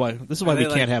 This is why Are we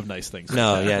they can't have nice things.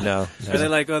 no, yeah, no. Are they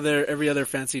like every other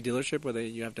fancy dealership where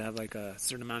you have to have like a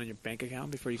certain amount in your bank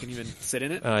account before you can even sit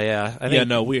in it? Oh yeah, I think Yeah,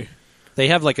 no, They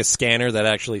have like a scanner that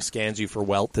actually scans you for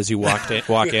wealth as you walk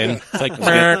in. It's like,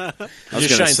 I was just going to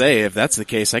shines- say, if that's the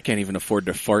case, I can't even afford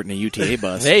to fart in a UTA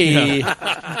bus. Hey,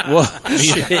 well,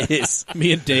 jeez.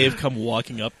 Me and Dave come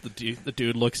walking up. The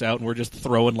dude looks out, and we're just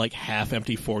throwing like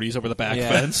half-empty 40s over the back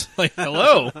fence. Like,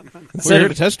 hello, we're here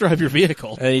to test drive your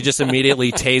vehicle. And he just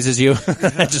immediately tases you.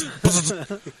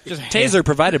 just taser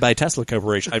provided by Tesla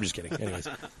Corporation. I'm just kidding. Anyways,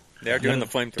 They're doing the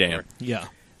flamethrower. Damn. Yeah,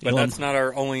 But Elon- that's not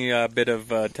our only bit of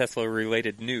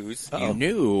Tesla-related news. You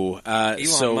knew.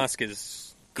 Elon Musk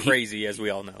is crazy, as we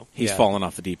all know. He's Yeah. fallen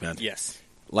off the deep end. Yes.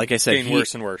 Like I said, Getting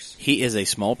worse and worse. He is a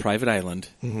small private island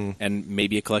and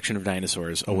maybe a collection of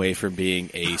dinosaurs away from being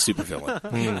a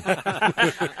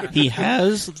supervillain. he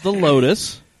has the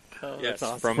Lotus. Yes,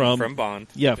 awesome. from Bond.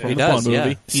 Yeah, from He the does, Bond yeah.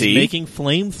 movie. He's See? making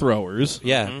flamethrowers.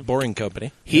 yeah, boring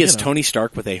company. He is know. Tony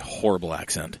Stark with a horrible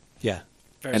accent Yeah,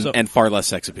 and far less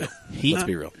sex appeal. Let's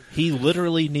be real. He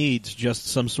literally needs just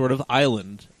some sort of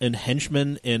island and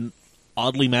henchmen in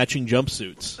oddly matching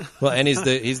jumpsuits. well, and he's I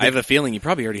the have a feeling he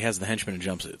probably already has the henchmen in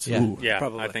jumpsuits. yeah. Ooh. Yeah,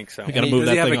 Probably. I think so. We gotta he- move Does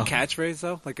that he have thing a off. catchphrase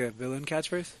though, like a villain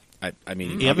catchphrase? I mean,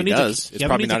 He he either probably needs a- does. he It's either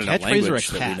probably needs not a in a catchphrase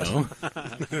or a language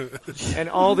that we know. And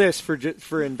all this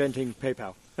for inventing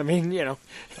PayPal. I mean,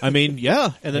 I mean, yeah,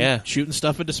 and then Yeah. shooting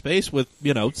stuff into space with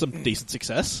some decent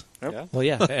success. Well,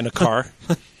 yeah, and a car.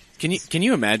 Can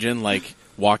you imagine like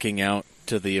walking out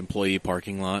to the employee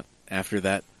parking lot after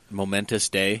that momentous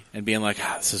day and being like,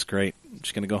 this is great. I'm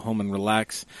just going to go home and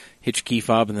relax, hitch a key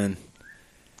fob, and then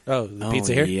Oh, the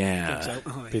pizza here. Yeah,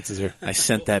 Pizza's here. I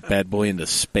sent that bad boy into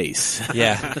space.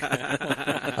 Yeah,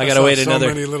 I gotta saw wait so another.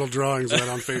 many little drawings of that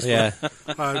on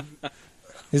Facebook. Yeah.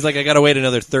 He's like, I gotta wait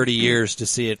another 30 years to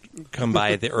see it come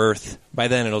by the Earth. By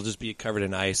then, it'll just be covered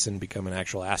in ice and become an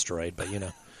actual asteroid. But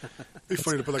It'd be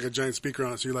funny to put like a giant speaker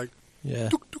on it so you're like, yeah,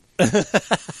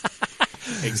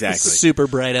 Exactly. super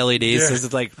bright LEDs. Yeah. So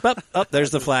it's like, oh,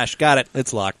 there's the flash. Got it.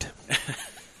 It's locked.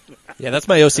 Yeah, that's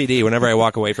my OCD. Whenever I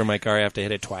walk away from my car, I have to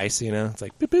hit it twice. It's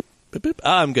like, boop, boop, boop, boop.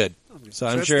 Oh, I'm good. So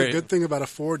I'm that's sure. the good thing about a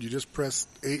Ford. You just press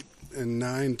 8 and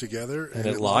 9 together, and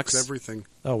it it locks? locks everything.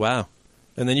 Oh, wow.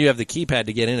 And then you have the keypad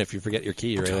to get in if you forget your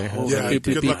key right there. Yeah, Boop, boop,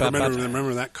 good beep, luck bop, bop.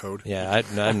 remember that code. Yeah,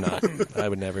 I'm not. I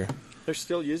would never. they're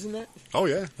still using that. Oh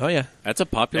yeah, Oh, yeah. That's a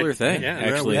popular thing, yeah.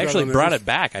 actually. They got actually on brought those. it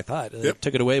back, I thought. They Yep.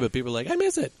 took it away, but people were like, I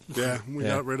miss it. yeah. We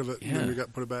Yeah. got rid of it, and Yeah. then we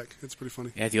got put it back. It's pretty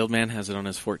funny. Yeah, the old man has it on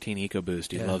his 14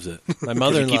 EcoBoost. He Yeah. loves it. My 'Cause he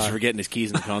mother-in-law. keeps forgetting his keys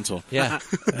in the console. Yeah.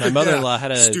 My mother-in-law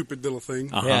had a. stupid little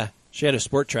thing. Uh-huh. Yeah. She had a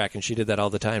sport track, and she did that all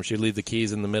the time. She'd leave the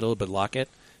keys in the middle, but lock it.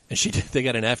 And they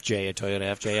got an FJ, a Toyota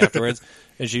FJ afterwards.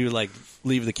 And she would,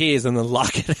 leave the keys and then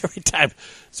lock it every time.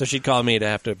 So she'd call me to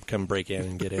have to come break in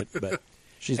and get it. But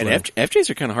she's And learned. FJs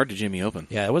are kind of hard to jimmy open.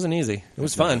 Yeah, it wasn't easy. It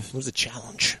was fun. It was a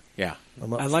challenge. Yeah. I'd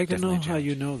like to know Definitely how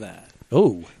you know that.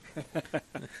 Oh.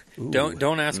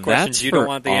 Don't ask questions That's you don't for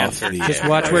want the off answer. the Just air.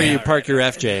 watch where you park your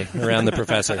FJ around the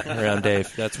professor, around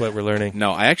Dave. That's what we're learning.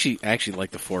 No, I actually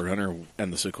like the 4Runner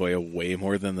and the Sequoia way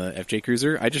more than the FJ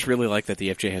Cruiser. I just really like that the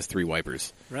FJ has 3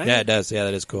 wipers. Right? Yeah, it does. Yeah,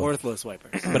 that is cool. Worthless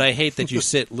wipers. But I hate that you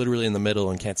sit literally in the middle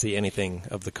and can't see anything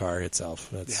of the car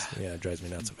itself. It drives me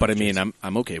nuts. But I mean,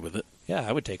 I'm okay with it. Yeah,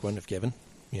 I would take one if given.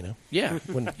 Yeah,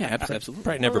 Wouldn't- yeah, absolutely.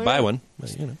 Probably never buy one.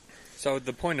 But, So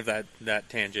the point of that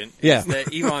tangent Yeah. is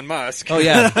that Elon Musk, Oh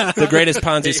yeah, the greatest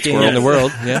Ponzi scheme in the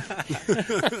world. Yeah,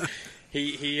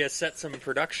 he has set some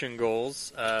production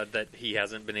goals that he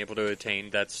hasn't been able to attain.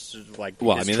 That's like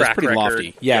Well, I his mean, that's track pretty record.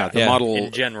 lofty. Yeah, the Yeah. model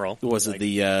in general. was Like,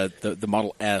 it the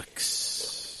Model X?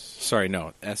 Sorry,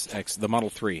 no, SX. The Model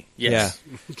 3. Yes.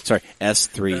 Sorry,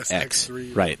 S3X.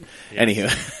 SX3. Right.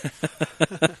 Yes.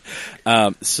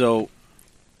 Anywho, so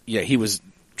yeah, he was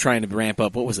trying to ramp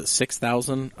up. What was it?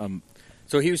 6,000.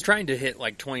 So he was trying to hit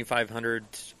like 2,500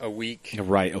 a week.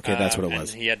 Right. Okay, that's what it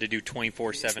was. And he had to do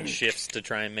 24/7 shifts to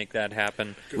try and make that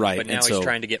happen. Right, But now and he's so-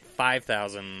 trying to get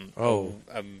 5,000. Oh.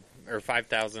 Or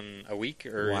 5,000 a week,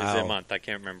 or is Wow. it a month? I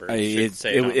can't remember. Should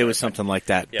say on It there, was but- something like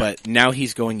that. Yeah. But now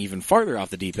he's going even farther off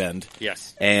the deep end.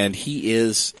 Yes. And he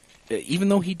is, even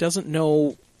though he doesn't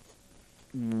know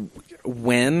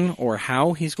when or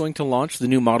how he's going to launch the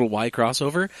new Model Y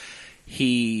crossover,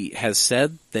 he has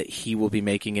said that he will be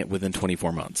making it within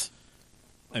 24 months.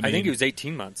 I think it was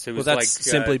 18 months. It was that's like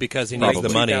simply because he needs Probably.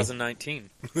 the money. 2019.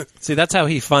 See, that's how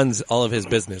he funds all of his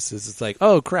business. It's like,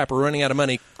 oh crap, we're running out of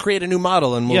money. Create a new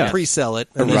model and we'll Yeah. pre-sell it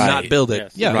and then Right. not build it.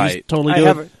 Yes. Yeah, Right. he's totally I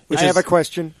doing have a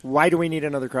question. Why do we need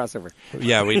another crossover?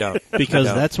 Yeah, we don't. because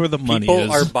No. that's where the money People is.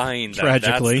 are buying that.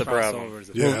 Tragically. That's the problem.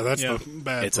 Crossovers. Yeah, that's yeah. the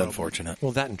bad. It's problem. unfortunate.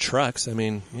 Well, that and trucks. I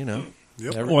mean, Yep.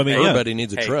 Well, I mean, yeah. everybody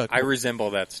needs a Hey, truck. I resemble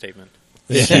that statement.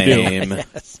 Same.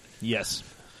 Yes.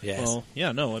 Yes. Well,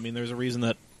 yeah, no. I mean, there's a reason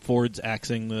that Ford's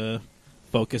axing the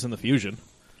Focus and the Fusion.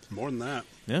 More than that.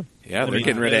 Yeah. Yeah, they're mean,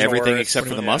 getting rid of there's everything more- except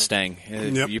for the Mustang.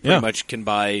 Yep. You pretty Yeah. much can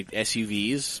buy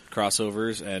SUVs,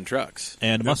 crossovers, and trucks.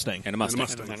 And a Mustang. And a Mustang.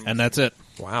 And a Mustang. And that's it.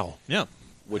 Wow. Yeah.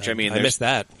 Which, I mean, I missed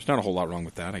that. there's not a whole lot wrong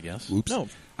with that, I guess. No.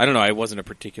 I don't know. I wasn't a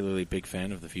particularly big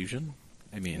fan of the Fusion.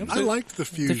 I mean, I liked the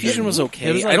Fusion. the Fusion was okay.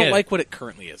 It was I don't okay. like what it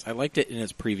currently is. I liked it in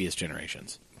its previous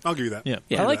generations. I'll give you that.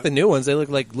 Yeah. I like the new ones. They look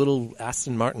like little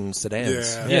Aston Martin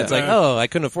sedans. Yeah. It's like, oh, I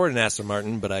couldn't afford an Aston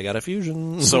Martin, but I got a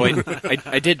Fusion. So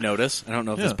I did notice, I don't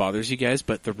know if this Yeah. bothers you guys,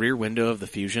 but the rear window of the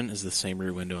Fusion is the same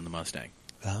rear window in the Mustang.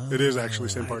 It is actually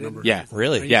same part number. Yeah.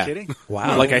 Really? Are you Yeah. kidding?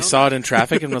 Wow. Like I saw it in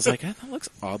traffic and was like, that looks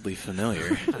oddly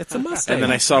familiar. It's a Mustang. And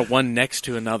then I saw one next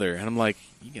to another, and I'm like,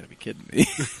 you gotta be kidding me.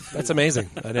 That's amazing.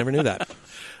 I never knew that.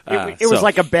 It was So-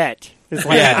 like a bet. It's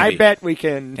like, Yeah. I bet we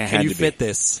can. It Can had you to be. fit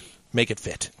this? Make it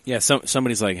fit. Yeah,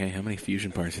 somebody's like, hey, how many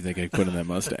Fusion parts do you think I put in that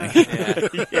Mustang?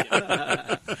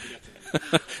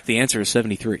 The answer is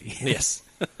 73. Yes.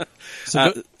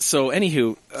 So, So,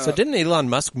 anywho, so didn't Elon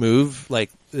Musk move? Like,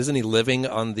 isn't he living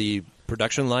on the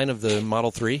production line of the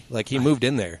Model 3? Like, he moved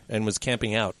in there and was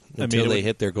camping out until it they would-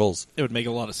 hit their goals. It would make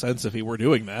a lot of sense if he were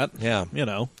doing that. Yeah. You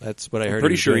know. That's what I heard. I'm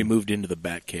pretty was sure he doing. moved into the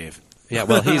Bat Cave. Yeah,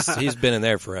 well, he's been in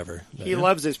there forever. He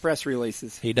loves his press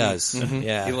releases. He does.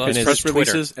 Yeah. He loves and his press Twitter.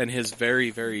 releases and his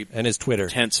very, very And his Twitter.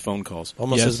 tense phone calls.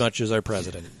 Almost Yes. as much as our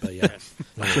president. But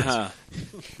yeah.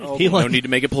 He No like need to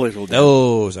make it political. Dan.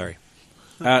 Oh, sorry.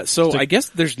 So I guess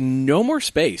there's no more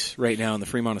space right now in the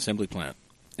Fremont Assembly Plant.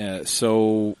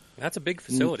 So That's a big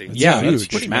facility. yeah, huge. it's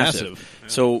pretty It's massive. massive.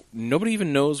 So nobody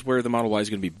even knows where the Model Y is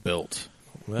going to be built.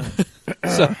 Well,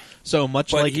 so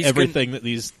much But like he's everything that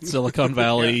these Silicon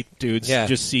Valley dudes Yeah.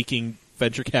 just seeking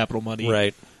venture capital money.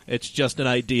 right. It's just an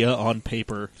idea on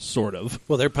paper, sort of.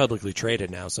 Well, they're publicly traded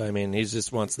now, so I mean, he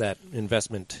just wants that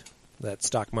investment, that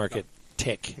stock market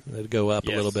tick to go up a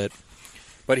Yes. little bit.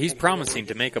 But he's promising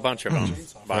to make a bunch of them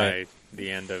by Right.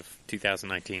 the end of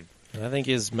 2019. And I think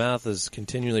his mouth is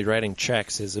continually writing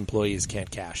checks his employees can't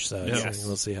cash, so it's- Yes.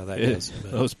 we'll see how that It- goes.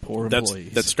 But- those poor That's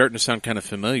employees. starting to sound kind of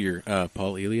familiar.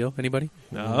 Paul Elio, anybody?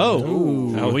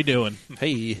 Oh, how are we doing?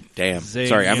 hey, Damn. Zing.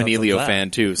 Sorry, I'm Yeah, an Elio that.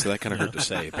 fan too, so that kind of hurt to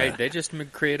say. Hey, they just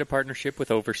create a partnership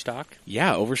with Overstock.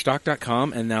 Yeah,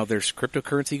 Overstock.com, and now there's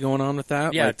cryptocurrency going on with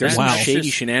that. Yeah, like, there's some Wow. shady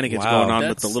just- shenanigans wow. going on with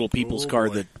That's- the little people's oh,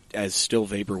 card boy. that is still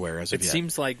vaporware as of It yet.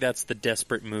 seems like that's the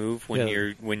desperate move when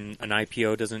Yeah. when an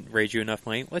IPO doesn't raise you enough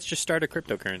money. Let's just start a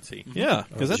cryptocurrency. Yeah,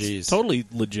 because Oh, that's geez. totally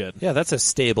legit. yeah, that's a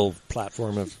stable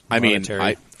platform of I mean,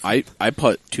 monetary. I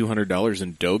put $200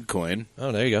 in Dogecoin.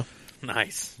 Oh, there you go.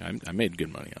 Nice. I made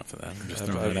good money off of that. I'm just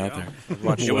I've- throwing it out there. It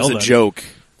Well was a done. joke,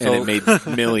 and So- it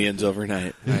made millions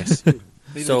overnight. Nice.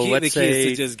 So the let's key say-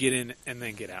 is to just get in and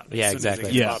then get out. Yeah, as soon as it exactly.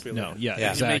 gets Yeah, popular. no, yeah, Yeah. You make your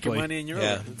exactly. money and you're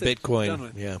Yeah, over. That's it. Done Bitcoin.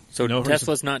 with. Yeah. So No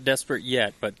Tesla's not desperate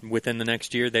yet, but within the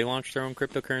next year they launch their own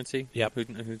cryptocurrency. Yep.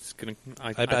 Who's gonna? I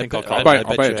I think bet- I'll I call bet- I'll it.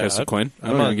 buy, I bet a you- Tesla coin. I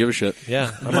I'm don't on- even give a shit.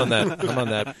 Yeah, I'm on that. I'm on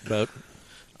that boat.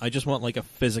 I just want like a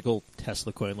physical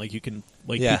Tesla coin. Like you can,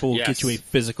 like Yeah. people Yes. get you a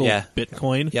physical Yeah.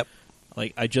 Bitcoin. Yep.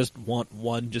 Like I just want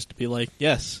one just to be like,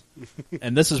 yes.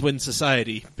 And this is when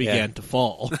society began Yeah. to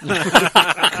fall.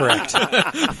 Correct.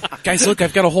 Guys, look,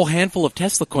 I've got a whole handful of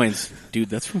Tesla coins. Dude,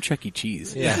 that's from Chuck E.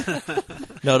 Cheese. Yeah.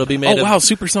 No, it'll be made Oh, of wow,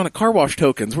 supersonic car wash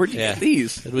tokens. Where'd you Yeah. get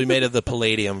these? It'll be made of the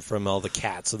palladium from all the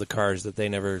cats of the cars that they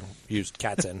never used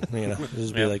cats in. You know, it'll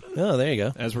just be Yeah. like, oh, there you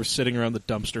go. As we're sitting around the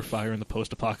dumpster fire in the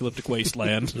post-apocalyptic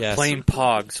wasteland. Yes, Playing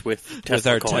Pogs with Tesla with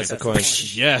our coins. Tesla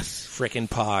coins, Yes. frickin'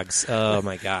 Pogs. Oh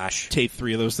my gosh. Tape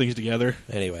 3 of those things together.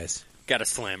 Anyways, Got a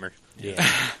slammer. yeah,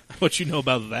 What you know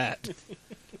about that?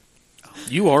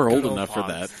 You are old old enough for Pogs.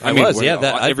 that. I was, well, yeah,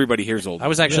 that- everybody here's old. I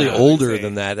was actually Yeah, older say.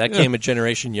 than that. That came a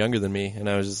generation younger than me, and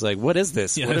I was just like, what is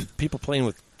this? Yeah. What are people playing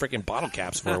with frickin' bottle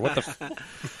caps for? What the?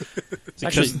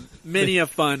 Because, Many a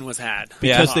fun was had.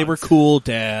 because Yeah. they were cool,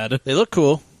 Dad. They look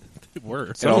cool. They were.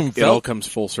 it, Some all, of them it all felt- comes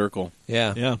full circle.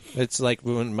 Yeah, Yeah. It's like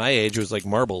when my age was like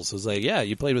marbles. It was like, yeah,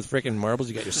 you played with frickin' marbles.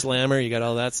 You got your slammer. You got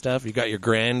all that stuff. You got your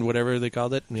grand, whatever they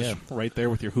called it. Yeah, Right there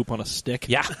with your hoop on a stick.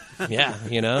 yeah, yeah.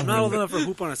 You know. I'm not old enough for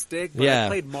hoop on a stick, but Yeah. I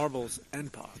played marbles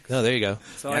and Pogs. Oh, there you go.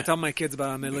 So I tell my kids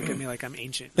about them. They look at me like I'm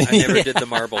ancient. I never did the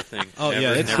marble thing. Oh, Never-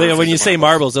 yeah, it's- never When did you the say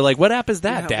marbles, they're like, "What app is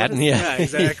that, Yeah, Dad?" what is- And yeah,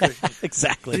 exactly.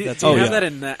 exactly. Do, That's do you all. have Yeah. that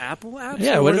in the Apple app?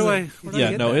 Yeah, Or what where is do it? I Yeah,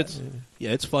 get no, that?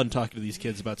 it's fun talking to these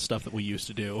kids about stuff that we used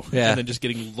to do. Yeah. And then just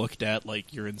getting looked at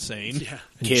like you're insane. Yeah.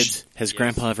 Kids, has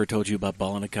Grandpa ever told you about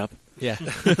ball in a cup? Yeah,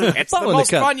 It's Ball in a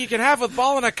cup. you can have with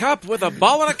ball in a cup with a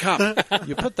ball in a cup.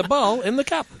 you put the ball in the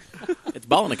cup. It's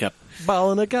ball in a cup.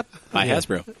 Ball in a cup. By Yeah.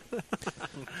 Hasbro.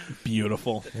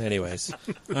 Beautiful. Anyways,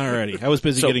 Alrighty. I was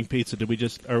busy getting pizza. Did we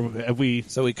just, or have we?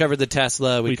 so we covered the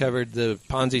Tesla. We covered the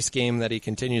Ponzi scheme that he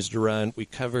continues to run. We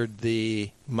covered the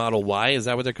Model Y. Is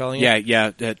that what they're calling it?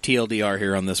 Yeah. TLDR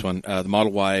here on this one. The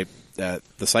Model Y, the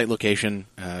site location,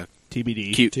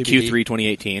 TBD. Q3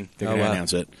 2018. They're going to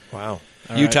announce it. Wow.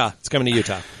 All Utah. right. It's coming to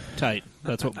Utah. Tight.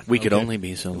 That's what We could only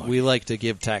be so lucky. We like to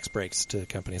give tax breaks to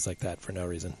companies like that for no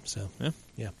reason. So,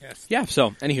 yeah. Yes. Yeah, so,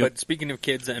 anywho. But speaking of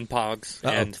kids and pogs Uh-oh.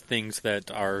 and things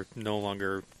that are no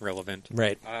longer relevant,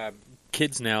 Right.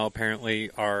 kids now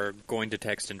apparently are going to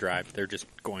text and drive. They're just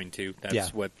going to.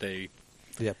 That's what they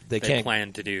Yep. They can't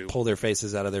plan to do. pull their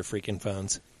faces out of their freaking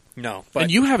phones. No, but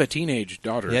And you have a teenage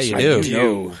daughter. Yeah, you so do. You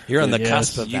know, You're on the Yes.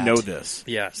 cusp of you that. know this.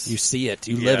 yes, You see it.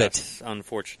 You live it. Yes,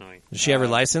 unfortunately, Does she have her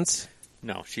license?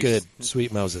 no, she's Good.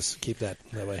 Sweet Moses. Keep that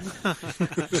way.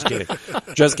 Just kidding.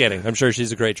 Just kidding. I'm sure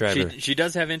she's a great driver. She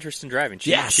does have interest in driving.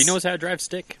 She knows how to drive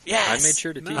stick. Yes. I made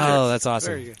sure to teach her. Oh, that's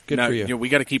awesome. Very good. Good Now, for you. we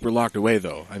got to keep her locked away,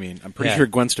 though. I mean, I'm pretty Yeah. sure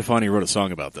Gwen Stefani wrote a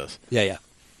song about this. Yeah.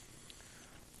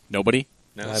 Nobody?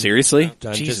 No. Seriously?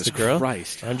 I'm Jesus just a girl.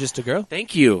 Christ. I'm just a girl.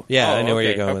 Thank you. Yeah, Oh, I know where okay,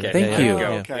 you're going with okay. it. Thank Yeah, you. yeah,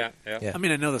 Okay. Yeah. Yeah. I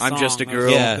mean, I know the song. I'm just a I girl.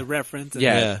 was- Yeah. The reference. and-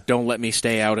 Yeah. Yeah. Don't let me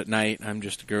stay out at night. I'm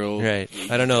just a girl. Right.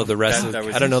 I don't know the rest. That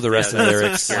was- I don't know the rest yeah, of the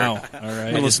that's- lyrics. Wow. All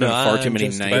I right. listen to know, far I'm too many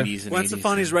just a- 90s and Gwen 80s.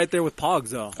 Stefani's right there with Pogs,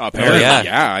 though. Apparently, Oh, yeah.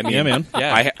 yeah. I mean, Yeah, man.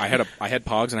 Yeah. I had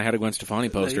Pogs and I had a Gwen Stefani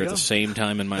poster you at go. the same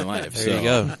time in my life. There you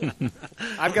go.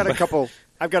 I've got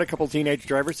a couple teenage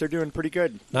drivers. They're doing pretty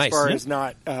good Nice. as far Yeah. as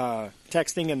not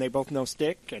texting, and they both know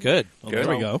stick. And Good. Well, there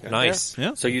we go. Nice.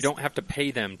 Yeah. So you don't have to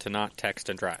pay them to not text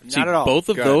and drive. Not at all. Both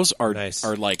of Good. those are Nice.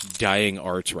 are like dying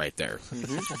arts right there.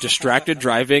 Distracted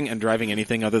driving and driving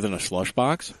anything other than a slush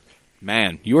box.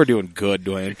 Man, you are doing good,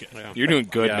 Duane. You're doing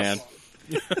good, Yes.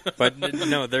 man. But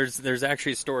no, there's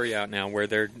actually a story out now where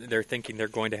they're thinking they're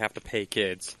going to have to pay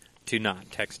kids to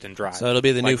not text and drive. So it'll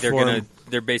be the new form.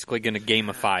 They're basically going to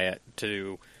gamify it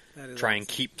to That is try and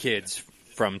awesome. keep kids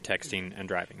from texting and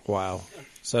driving, Wow.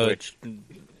 So which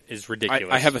is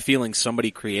ridiculous. I have a feeling somebody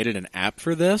created an app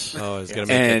for this, it's going to make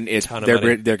and a it's ton of they're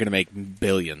money. going to make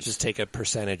billions. Just take a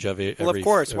percentage of it. Well, every- of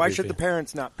course. Why every should fee. the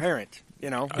parents not parent? You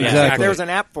know, Exactly. If there's an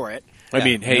app for it. I Yeah.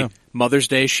 mean, hey, Yeah. Mother's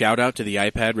Day shout out to the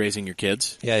iPad raising your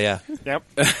kids. Yeah. Yep,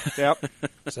 yep.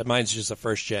 So mine's just a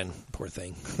first gen. Poor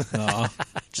thing. Aw.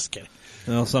 Just kidding.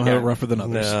 Well, some have it rougher than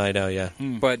others. No, I know. Yeah.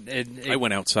 but I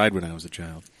went outside when I was a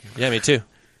child. Yeah, me too.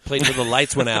 Played till the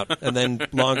lights went out, and then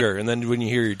longer, and then when you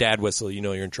hear your dad whistle, you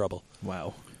know you're in trouble.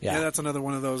 Wow. Yeah, Yeah. that's another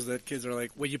one of those that kids are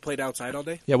like, "Wait, you played outside all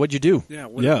day?" Yeah. What'd you do? Yeah.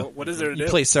 Yeah. What is there to You do?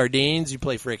 play sardines. You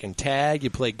play freaking tag. You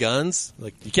play guns.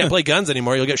 Like you can't play guns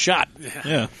anymore. You'll get shot.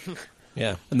 Yeah.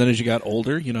 Yeah. And then as you got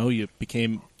older, you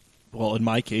became, well, in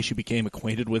my case, you became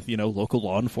acquainted with, local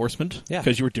law enforcement. Yeah.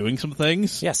 Because you were doing some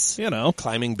things. Yes. You know,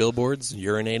 Climbing billboards,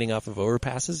 urinating off of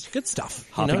overpasses. Good stuff.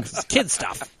 You Hopping- know? It's kid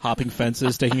stuff. hopping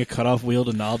fences, taking a cutoff wheel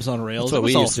to knobs on rails. That's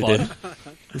what It was we all used to fun.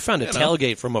 do. We found a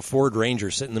tailgate from a Ford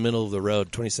Ranger sitting in the middle of the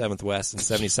road, 27th West and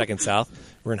 72nd South.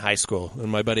 We're in high school, and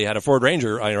my buddy had a Ford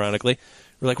Ranger, ironically.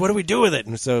 We're like, what do we do with it?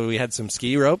 And so we had some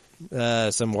ski rope,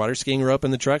 some water skiing rope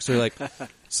in the truck. So we're like,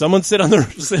 someone sit on the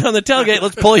tailgate.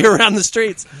 Let's pull you around the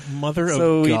streets. Mother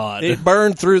So of God. it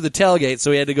burned through the tailgate, so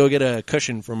we had to go get a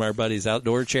cushion from our buddy's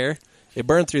outdoor chair. It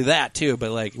burned through that too, but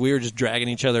like we were just dragging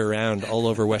each other around all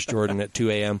over West Jordan at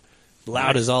 2 a.m.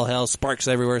 Loud as all hell, sparks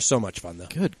everywhere. So much fun though.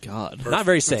 Good God. Not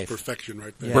very That's safe. perfection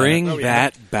right there. Yeah. Bring Oh, yeah.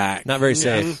 that back. Not very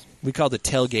safe. We called it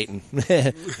tailgating.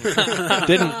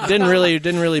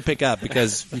 didn't really pick up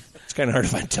because it's kind of hard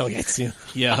to find tailgates. You know?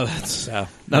 Yeah, that's So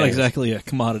not anyways. exactly a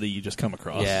commodity you just come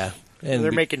across. Yeah, and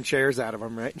They're making chairs out of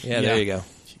them, right? yeah, there Yeah. you go.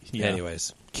 Yeah.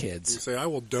 Anyways, You kids. say, I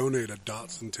will donate a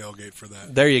Datsun tailgate for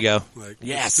that. There you go. Like,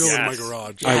 Yes. it's still in my Yes.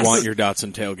 garage. I want your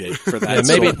Datsun tailgate for that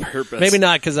Yeah, maybe sole purpose. maybe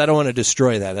not because I don't want to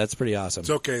destroy that. That's pretty awesome. It's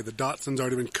okay. The Datsun's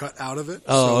already been cut out of it.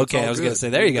 Oh, so it's okay. all I was good. gonna say,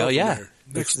 there you go. from Yeah. there.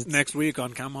 Next week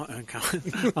on on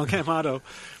Camauto,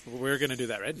 we're gonna do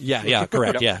that, right? Yeah,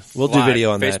 correct. Yeah, we'll do Live,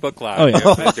 video on that. Facebook Live. Oh, yeah.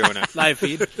 Yep, we're doing it. Live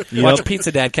feed. Watch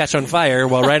Pizza Dad catch on fire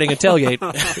while riding a tailgate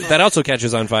that also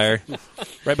catches on fire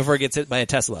right before it gets hit by a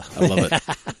Tesla. I love it.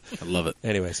 I love it.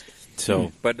 Anyways,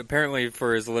 So, But apparently,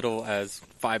 for as little as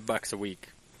 $5 a week,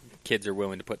 kids are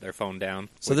willing to put their phone down.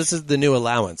 so this is the new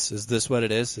allowance. Is this what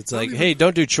it is? It's like, hey,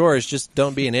 don't do chores, just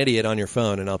don't be an idiot on your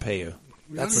phone, and I'll pay you.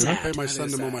 I don't even pay my son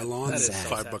to mow sad. my lawn. That is It's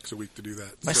sad. $5 a week to do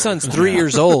that. My So- son's 3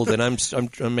 years old, and I'm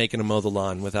making him mow the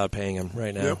lawn without paying him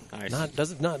right now. Yep.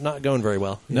 Nice. Not going very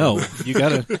well. No, you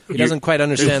gotta. He doesn't quite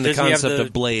understand the Does he have concept the-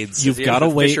 of blades. You've Does he have gotta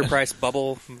the wait. Fisher Price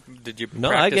bubble. Did you? No,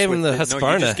 I practice gave him with the no, you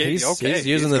Husqvarna. just gave- He's okay,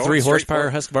 using he's the going 3 horsepower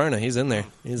straight for it. Husqvarna. He's in there.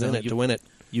 He's in it to win it.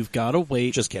 You've got to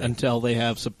wait Just kidding. until they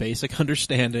have some basic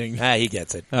understanding. He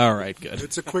gets it. All right, good.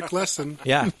 It's a quick lesson.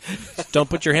 Yeah. Don't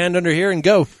put your hand under here and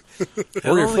go.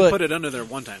 I'll Or your only foot. put it under there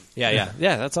one time. Yeah,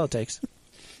 that's all it takes.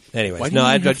 Anyways, Why do no, you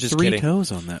I'm have just three kidding.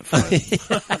 toes on that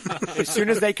foot? As soon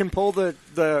as they can pull the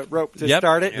rope to Yep,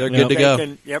 start it, they're good to they go.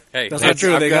 Can, yep. Hey, That's not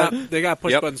true. They got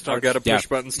push yep, button starts. I've got a push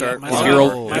button start. Yeah, If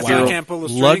you're my if son you're can't pull a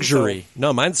string. Luxury.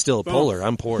 No, mine's still a Boom. puller.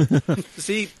 I'm poor. So,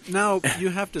 see, now you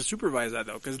have to supervise that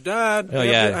though, because Dad, Oh, I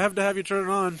yeah. have to have you turn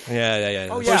it on. Yeah.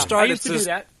 Oh First yeah, start, I used it's to do just-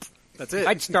 that. That's it.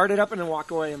 I'd start it up and then walk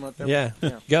away and let them. Yeah.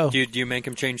 Go. Do you make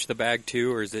him change the bag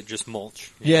too, or is it just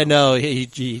mulch? Yeah, no,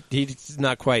 he's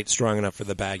not quite strong enough for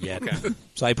the bag yet.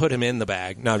 So I put him in the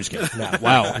bag. No, I'm just kidding. No,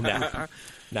 wow.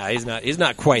 No, he's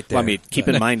not quite there. Well, I mean, keep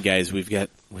in mind, guys, we've got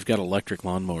electric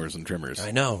lawnmowers and trimmers.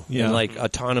 I know. Yeah. And like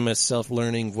autonomous,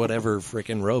 self-learning, whatever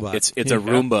freaking robot. It's a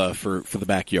Roomba for the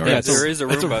backyard. Yeah, There is a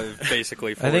Roomba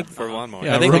basically for lawnmower.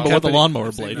 Yeah, I think Roomba the with a company-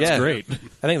 lawnmower blade. Yeah. It's great.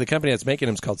 I think the company that's making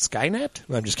him is called Skynet.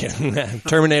 I'm just kidding.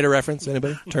 Terminator reference?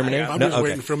 Anybody? Terminator? I'm No? just Okay.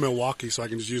 waiting for Milwaukee so I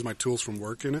can just use my tools from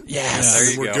work in it. Yes. There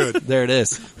And you we're go. good. There it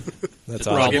is. That's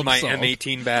Plug awesome. in my solved.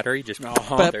 M18 battery. Just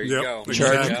But- there you Yep. go.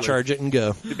 Exactly. Charge it and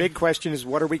go. The big question is,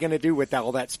 what are we going to do with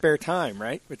all that spare time,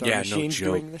 right? With our Yeah, no machines joke.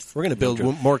 doing this. We're going to build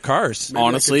more cars. Maybe I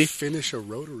Honestly- could finish a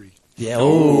rotary. Yeah.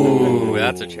 Oh. Ooh,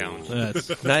 that's a challenge.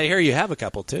 That's, Now I hear you have a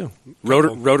couple too.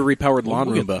 Rotary powered lawn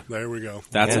Roomba. There we go.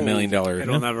 That's Yeah. $1 million.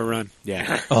 It'll never run.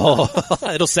 Yeah. Oh,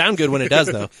 it'll sound good when it does,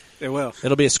 though. It will.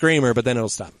 It'll be a screamer, but then it'll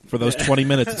stop. for those 20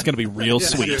 minutes, it's going to be real Yeah,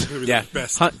 sweet. it'll be Yeah. the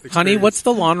best Honey, experience. what's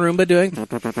the lawn Roomba doing?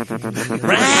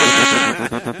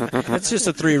 That's just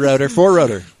a 3-rotor,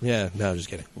 4-rotor. Yeah, no, just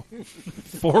kidding.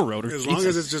 4 rotors. As long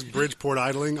as it's just Bridgeport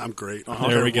idling, I'm great. I don't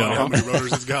There care we go. How many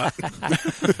rotors it's got?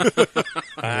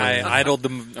 I idled the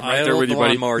right there with you,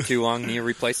 buddy. lawnmower too long. Need to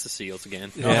replace the seals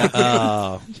again. Yeah.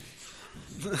 Oh.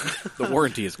 The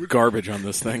warranty is garbage on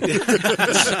this thing.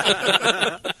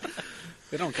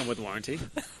 They don't come with warranty.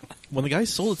 When the guy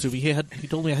sold it to me, he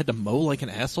told me I had to mow like an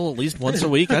asshole at least once a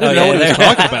week. I didn't Oh, know yeah, what he was yeah.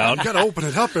 talking about. You got to open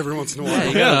it up every once in a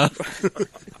while. Yeah.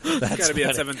 It's got to be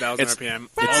at 7,000 RPM.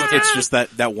 It's just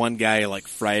that one guy, like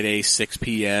Friday, 6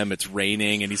 p.m., it's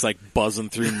raining, and he's like buzzing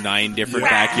through 9 different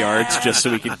backyards just so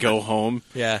he could go home.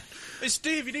 Yeah. Hey,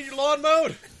 Steve, you need your lawn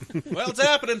mowed. Well, it's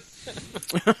happening.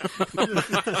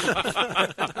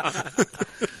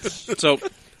 So,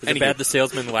 Is it bad the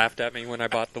salesman laughed at me when I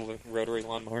bought the rotary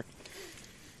lawnmower?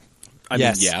 I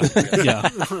Yes. mean,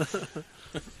 yeah.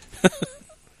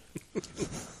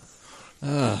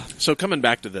 Yeah. So coming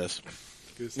back to this,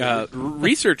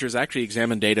 researchers actually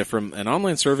examined data from an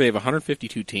online survey of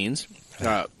 152 teens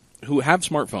who have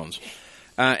smartphones,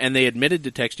 and they admitted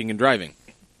to texting and driving,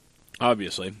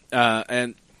 obviously.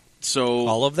 And so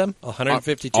All of them?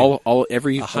 152.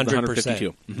 every 100%.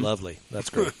 152. Lovely. That's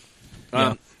great.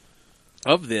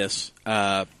 Of this,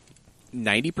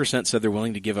 90% said they're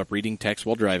willing to give up reading text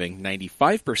while driving.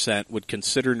 95% would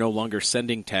consider no longer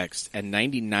sending text, and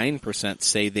 99%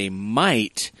 say they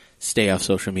might stay off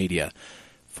social media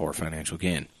for financial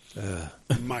gain.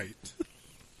 Might.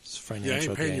 It's Yeah, I financial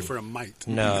ain't paying gain. you for a might.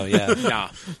 No, yeah. Nah.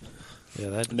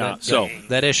 Yeah, No, so-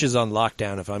 that issue on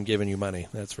lockdown if I'm giving you money.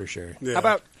 That's for sure. Yeah. How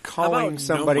about How calling about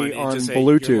somebody no money, on just say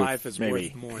Bluetooth? Your life is maybe.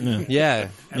 worth more than Yeah.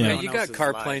 everyone You got else's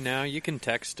CarPlay life. now. You can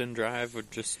text and drive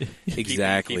with just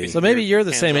Exactly. So maybe you're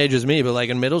the hands same on. age as me, but like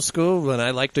in middle school when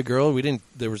I liked a girl,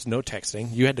 there was no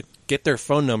texting. You had to get their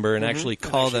phone number and actually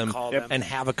call them call them. and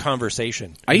have a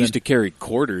conversation. I used to carry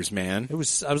quarters, man. I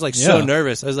was like so Yeah.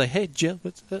 nervous. I was like, "Hey Jill,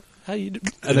 what's up? How you doing?"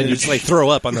 And then you just like throw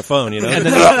up on the phone, you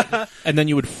know? And then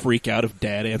you would freak out if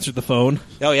Dad answered the phone.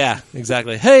 Oh yeah,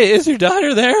 exactly. Hey, is your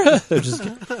daughter there? Just,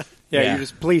 Yeah, you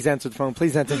just please answer the phone.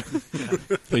 Please answer.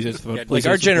 Please answer the phone. like Please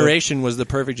our answer the phone. generation was the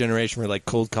perfect generation for like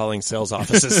cold calling sales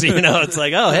offices. You know, it's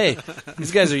like, oh hey,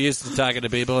 these guys are used to talking to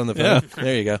people on the phone. Yeah.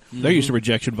 There you go. They're used to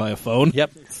rejection via phone.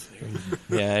 Yep.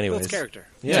 Yeah. Anyways. That's character.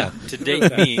 Yeah. To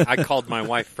date me, I called my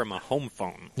wife from a home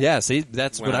phone. Yeah. See,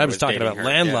 that's When what I I was was talking dating about. her,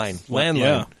 Landline. yes. Landline.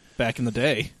 Yeah. Back in the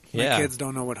day. My Yeah. kids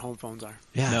don't know what home phones are.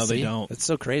 Yeah. No, they see? don't. It's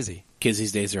so crazy. Kids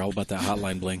these days are all about that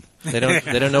hotline bling. They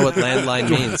don't know what landline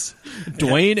means.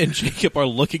 Duane and Jacob are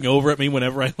looking over at me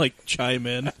whenever I like chime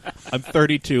in. I'm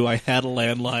 32. I had a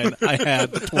landline. I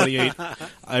had the 28.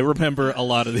 I remember a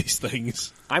lot of these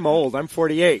things. I'm old. I'm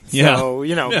 48. Yeah. So,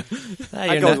 you know, Ah,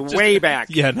 I you're go not- way back.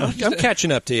 Yeah, no. I'm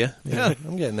catching up to you. Yeah,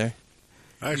 I'm getting there.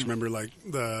 I actually remember like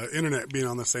the internet being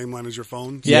on the same line as your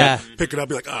phone. So Yeah. you pick it up,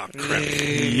 be like, oh crap.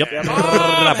 Yep. Hang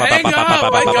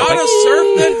up! I gotta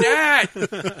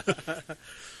surf the net.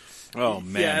 Oh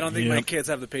man! Yeah, I don't think my Yep. kids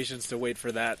have the patience to wait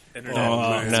for that internet. Oh,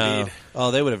 man. No. speed. Oh,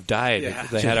 they would have died Yeah.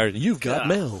 if they had our. You've got God.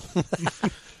 mail.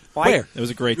 Where? It was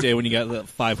a great day when you got the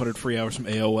 500 free hours from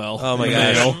AOL. Oh my In the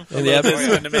mail. gosh! And yep,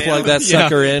 plug that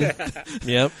sucker in.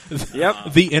 Yep. Yep.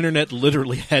 The internet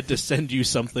literally had to send you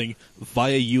something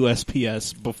via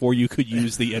USPS before you could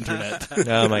use the internet.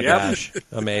 Oh my Yep. gosh!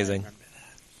 Amazing.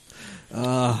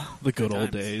 The good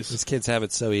old days. These kids have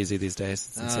it so easy these days.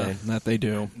 It's insane. That they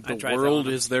do. The world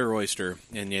is their oyster,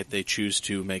 and yet they choose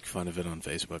to make fun of it on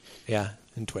Facebook. Yeah,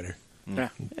 and Twitter.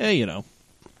 Hey, you know.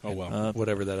 Oh well.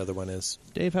 Whatever that other one is.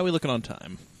 Dave, how we looking on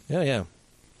time? Yeah.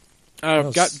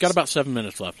 Got about 7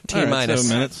 minutes left. T All right, minus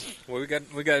 7 minutes. Well, we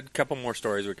got a couple more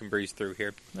stories we can breeze through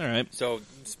here. All right. So,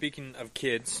 speaking of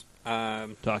kids,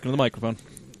 Talking to the microphone.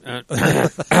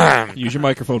 uh, Use your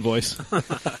microphone voice.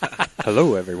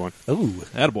 hello everyone. Ooh.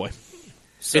 Attaboy.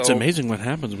 So, It's amazing what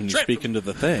happens when you speak into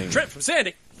the thing. Trent from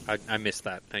Sandy. I missed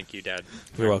that. Thank you, Dad.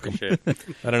 You're I welcome. appreciate it.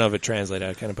 I don't know if it translated.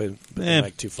 I kind of put the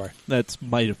mic too far. That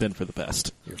might have been for the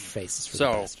best. Your face is for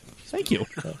So- the best. Thank you.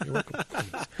 Oh, you're welcome.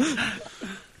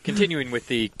 Continuing with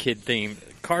the kid theme,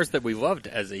 cars that we loved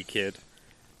as a kid,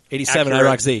 87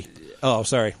 Accurate. IROC Z. Oh,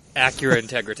 sorry. Acura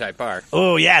Integra Type R.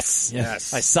 Oh, yes.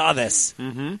 Yes. I saw this.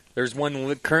 There's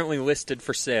one currently listed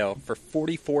for sale for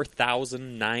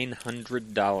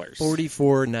 $44,900.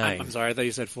 44.9. I'm sorry, I thought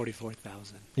you said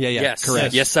 44,000. Yeah, Yes,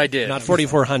 correct. Yes, I did. Not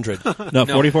 4,400. No, No.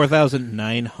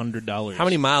 $44,900. How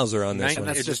many miles are on this one?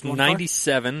 That's It's just just one car?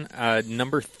 97,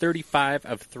 number 35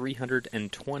 of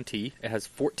 320. It has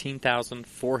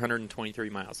 14,423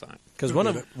 miles on it. Because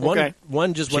Okay.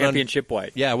 one just went on. Championship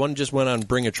white. Yeah, one just went on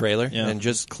Bring a Trailer Yeah. and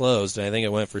just closed. And I think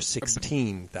it went for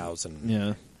 16,000.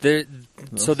 Yeah.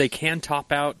 So they can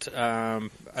top out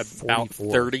about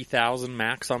 44. 30,000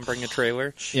 max on Bring a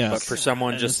Trailer. Yeah. But for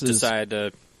someone And just this is- decided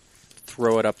to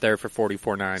throw it up there for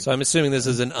 44.9. So I'm assuming this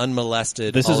is an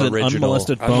unmolested. This is an all-original.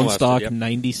 unmolested bone Unmolested, stock yep.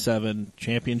 97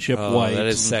 championship Oh, white. that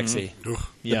is sexy. Ugh.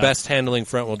 yeah. The best handling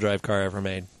front-wheel drive car ever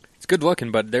made. It's good looking,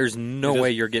 but there's no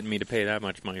way you're getting me to pay that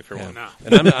much money for one.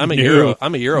 And I'm a No. Euro.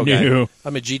 I'm a Euro guy. No.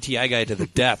 I'm a GTI guy to the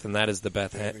death, and that is the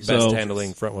best So-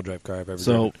 handling front-wheel drive car I've ever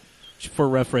So, driven. for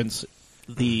reference,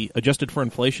 the adjusted for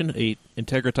inflation, a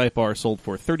Integra Type R sold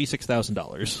for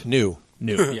 $36,000. New.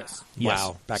 New. Yes.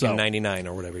 Wow. Back So- in 99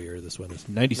 or whatever year this one is.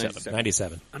 97.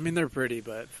 97. I mean, they're pretty,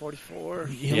 but 44.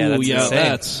 Yeah, that's Ooh, insane.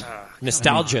 that's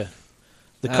Nostalgia.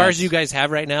 The cars you guys have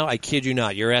right now, I kid you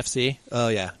not, your FC, oh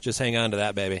yeah, just hang on to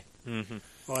that, baby. Well,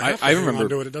 I I remember.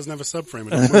 remember- It doesn't have a subframe. It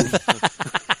doesn't move.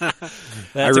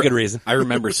 That's a good reason. I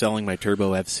remember selling my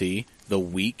Turbo FC the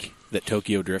week that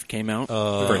Tokyo Drift came out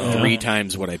for 3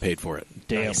 times what I paid for it.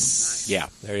 damn. Nice. Yeah.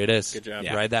 There it is. Good job.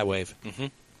 Yeah. Ride that wave.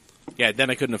 Yeah, then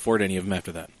I couldn't afford any of them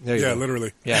after that. There you Yeah, go.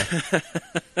 literally. Yeah.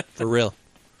 For real.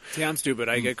 See, I'm stupid.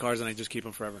 I get cars and I just keep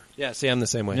them forever. Yeah, see, I'm the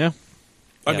same way. Yeah.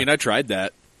 I Yeah. mean, I tried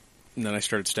that, and then I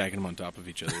started stacking them on top of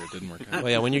each other. It didn't work out.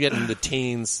 Well, yeah, when you get into the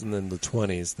teens and then the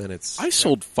 20s, then it's... I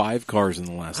sold 5 cars in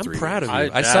the last I'm 3 proud of days.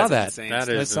 you. I saw that's that. insane. That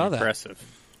I is saw that. impressive.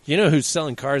 You know who's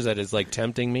selling cars that is like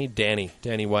tempting me? Danny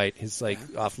White. He's like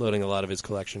offloading a lot of his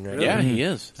collection right now. Yeah, he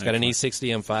is. He's got an E60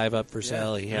 M5 up for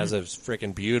sale. He has a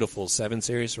freaking beautiful 7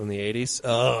 Series from the 80s.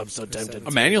 Oh, I'm so tempted.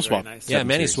 A manual Very swap. nice. Yeah, 7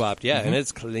 Many Series. swapped. Yeah, and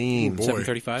it's clean. boy.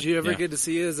 735? Did you ever Yeah. get to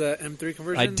see his M3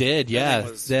 conversion? I did, yeah. That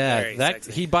thing was Yeah, very that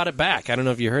sexy. he bought it back. I don't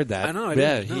know if you heard that. I know, I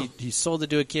Yeah, didn't know. he sold it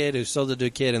to a kid who sold it to a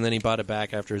kid, and then he bought it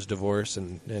back after his divorce,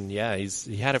 and yeah,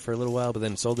 he had it for a little while, but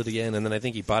then sold it again, and then I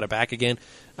think he bought it back again.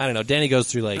 I don't know. Danny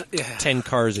goes through like Yeah. 10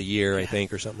 cars a year, I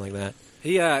think, or something like that.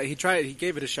 He tried. He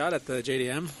gave it a shot at the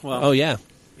JDM. Well, Oh yeah.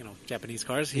 you know, Japanese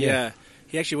cars. Yeah.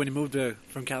 He actually, when he moved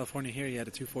from California here, he had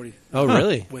a 240 Oh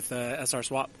really? with SR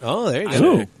swap. Oh, there you I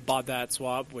go. bought that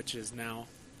swap, which is now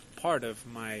part of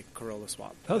my Corolla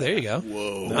swap. Oh, there you go.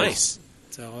 Whoa. Nice.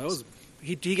 So it was.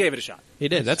 He gave it a shot. He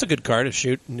did. That's a good car to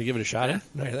shoot and to give it a shot at.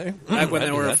 Right there. Back when I'd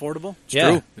they do were that. affordable.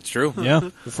 Yeah. It's true. Yeah.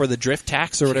 Before the drift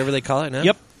tax or whatever they call it now.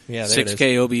 Yep. Yeah, there it is.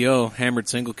 6K OBO, hammered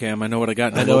single cam. I know what I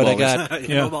got. in I the know what I lowballers. got.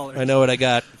 Yeah. Ballers. I know what I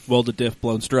got. Welded diff,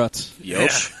 blown struts. Yep.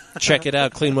 Check it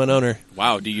out. Clean one owner.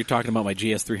 Wow, dude, you're talking about my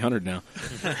GS300 now.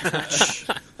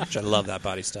 Which I love that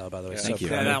body style, by the way. Thank So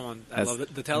you. Yeah, proud. that one. I That's- love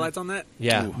it. The taillights on that.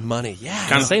 Yeah, money. Yeah,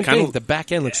 Kinda- same kinda- thing. The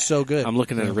back end looks so good. I'm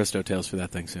looking at Aristo tails for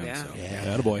that thing soon. Yeah. So.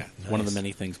 yeah, Attaboy. One of the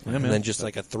many things. and then just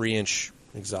like a 3-inch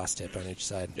exhaust tip on each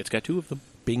side. It's got 2 of them.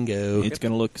 Bingo. It's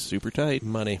going to look super tight.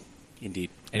 Money. Indeed.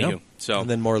 Anywho, Yep. so And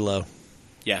then more low.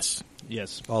 yes.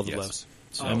 Yes. All the Yes. lows.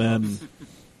 And then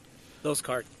Those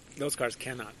cars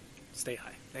cannot stay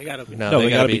high. They gotta be. No, No, they, they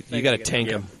gotta gotta be. be- You gotta they tank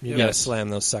gotta them. be- You yeah. gotta Yes. slam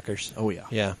those suckers. oh yeah.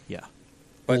 Yeah. Yeah.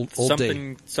 But Old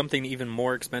day. something even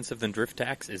more expensive than drift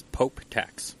tax is Pope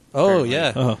tax. Oh, apparently.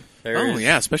 yeah. Oh, There's-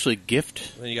 yeah, especially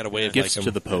gift Then you got to wave gifts like to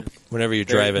him the Pope. whenever you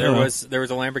There, drive there it. was a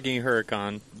Lamborghini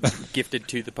Huracan gifted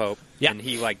to the Pope, Yeah. and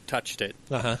he like touched it,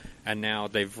 Uh-huh. and now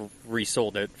they've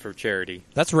resold it for charity.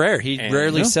 That's rare. He And-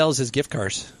 rarely Yeah. sells his gift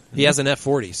cars. He has an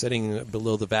F40 sitting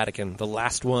below the Vatican. The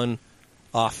last one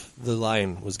off the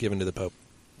line was given to the Pope.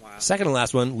 Wow. Second to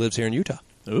last one lives here in Utah.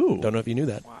 ooh. Don't know if you knew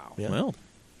that. Wow. Yeah. Well,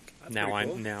 Now pretty I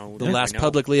cool. now The I last know.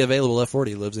 publicly available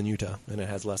F40 lives in Utah, and it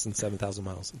has less than 7,000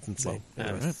 miles. It's insane.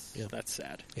 That's, Yeah. that's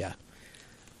sad. Yeah.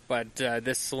 But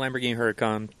this Lamborghini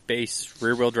Huracan base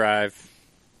rear-wheel drive,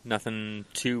 nothing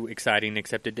too exciting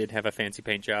except it did have a fancy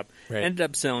paint job. Right. Ended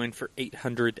up selling for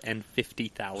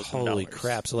 $850,000. Holy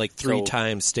crap! So like three So,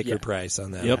 times sticker yeah. price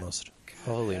on that Yep. almost.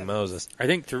 Holy Moses! I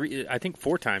think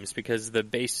 4 times because the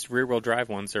base rear-wheel drive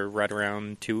ones are right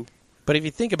around 2. But if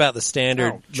you think about the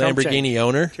standard Oh, chump Lamborghini change.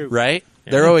 owner, True. right?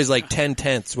 Yeah. They're always like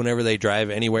 10/10ths whenever they drive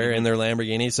anywhere in their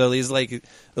Lamborghini. So he's like, at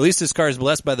least this car is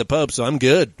blessed by the Pope, so I'm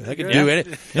good. I can do it.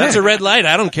 That's a red light.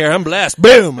 I don't care. I'm blessed.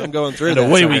 Boom! I'm going through. and that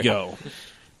away we sucker. go.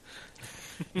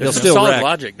 He'll still Solid wreck.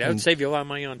 logic. That would save you a lot of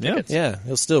money on Yeah. tickets. Yeah,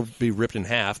 he'll still be ripped in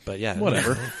half. But yeah,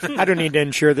 Whatever. I don't need to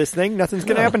insure this thing. Nothing's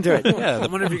going to happen to it. Yeah, I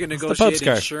wonder if you can Pope's negotiate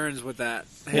car. insurance with that.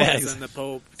 Yeah, Yes, and the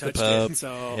Pope touched Pope. it.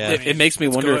 So Yeah. I It mean, makes me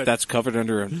it's wonder good. if that's covered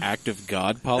under an act of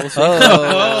God policy.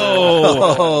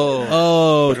 Oh,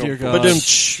 Oh, dear God. but you're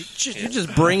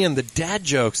just bringing the dad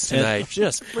jokes tonight.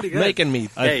 Just Pretty good. making me.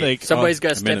 I Hey, think somebody's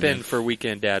got to I'm in step a in minute. for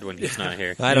Weekend Dad when he's not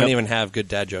here. I don't Yep. even have good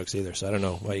dad jokes either, so I don't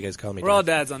know why you guys call me. We're all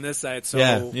dad. dads on this side, so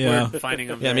Yeah. Yeah. we're finding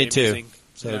them. Yeah, very me too. amusing.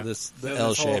 So Yeah. this the This L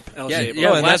whole shape. L Yeah, shape. yeah.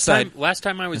 Oh, and last that last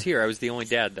time I was here, I was the only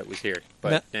dad that was here.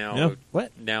 But now, Yeah.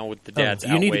 What? now with the dads,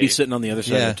 You need to be outweigh- sitting on the other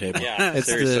side Yeah. of the table. Yeah, It's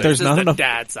the- seriously. There's This not is the enough.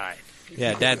 dad side.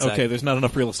 Yeah, dad side. Okay, there's not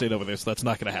enough real estate over there, so that's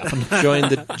not going to happen.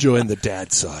 Join the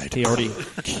dad side. He already.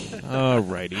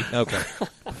 Alrighty. Okay.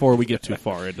 Before we get too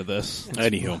far into this,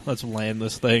 Anywho. let's land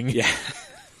this thing. Yeah.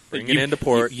 Bring it into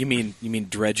port. You mean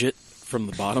dredge it from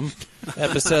the bottom?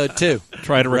 Episode 2.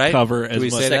 Try to Right? recover Do as we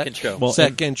much. say that? Second show. Well,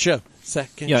 Second show.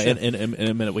 Second Yeah, show. in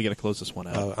a minute we got to close this one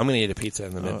out. Oh, I'm going to eat a pizza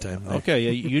in the meantime. Okay,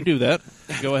 yeah, you do that.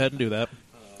 Go ahead and do that.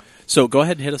 So go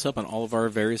ahead and hit us up on all of our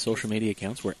various social media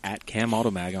accounts. We're at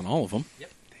CamAutomag on all of them.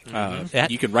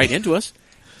 At- You can write into us.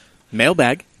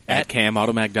 Mailbag at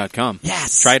CamAutomag.com.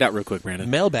 Yes! Try it out real quick, Brandon.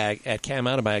 Mailbag at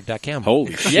camoutobag.com.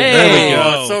 Holy shit. Yay! There we go.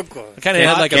 Oh, so close. I kind of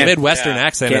had like a Cam- Midwestern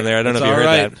accent in there. I don't know if It's you heard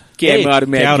all right. that. Hey,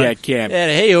 count it. Cam. yeah,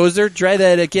 hey, Ozer, try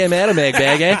that Camautomag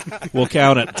bag, eh? We'll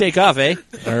count it. Take off, eh?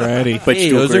 Alrighty. But Hey,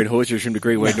 still Ozer. great hosers from the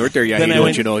great white north there. Yeah, Then I don't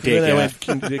went, you know, take then I it.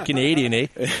 went Canadian, eh?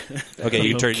 Okay,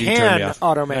 you turn me Can off.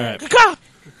 automatic.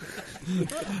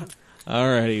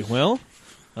 Alrighty. Well,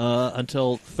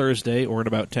 until Thursday, or in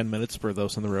about 10 minutes for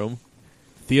those in the room,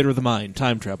 Theater of the Mind,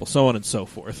 time travel, so on and so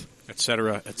forth. Et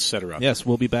cetera, et cetera. Yes,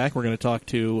 we'll be back. We're going to talk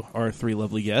to our 3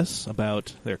 lovely guests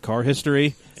about their car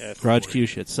history, Garage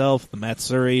Kyusha itself, the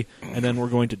Matsuri, and then we're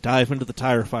going to dive into the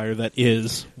tire fire that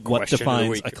is what Question of the defines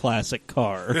week. a classic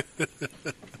car.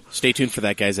 Stay tuned for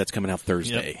that, guys. That's coming out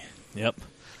Thursday. Yep.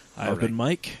 I've All right. been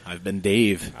Mike. I've been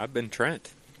Dave. I've been Trent.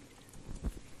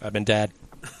 I've been dad.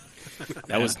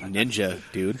 That was Ninja,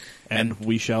 dude. And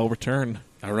we shall return.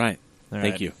 All right. All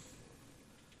Thank right. you.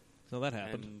 So that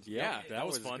happened. And yeah, that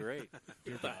was fun. great.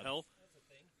 What the hell?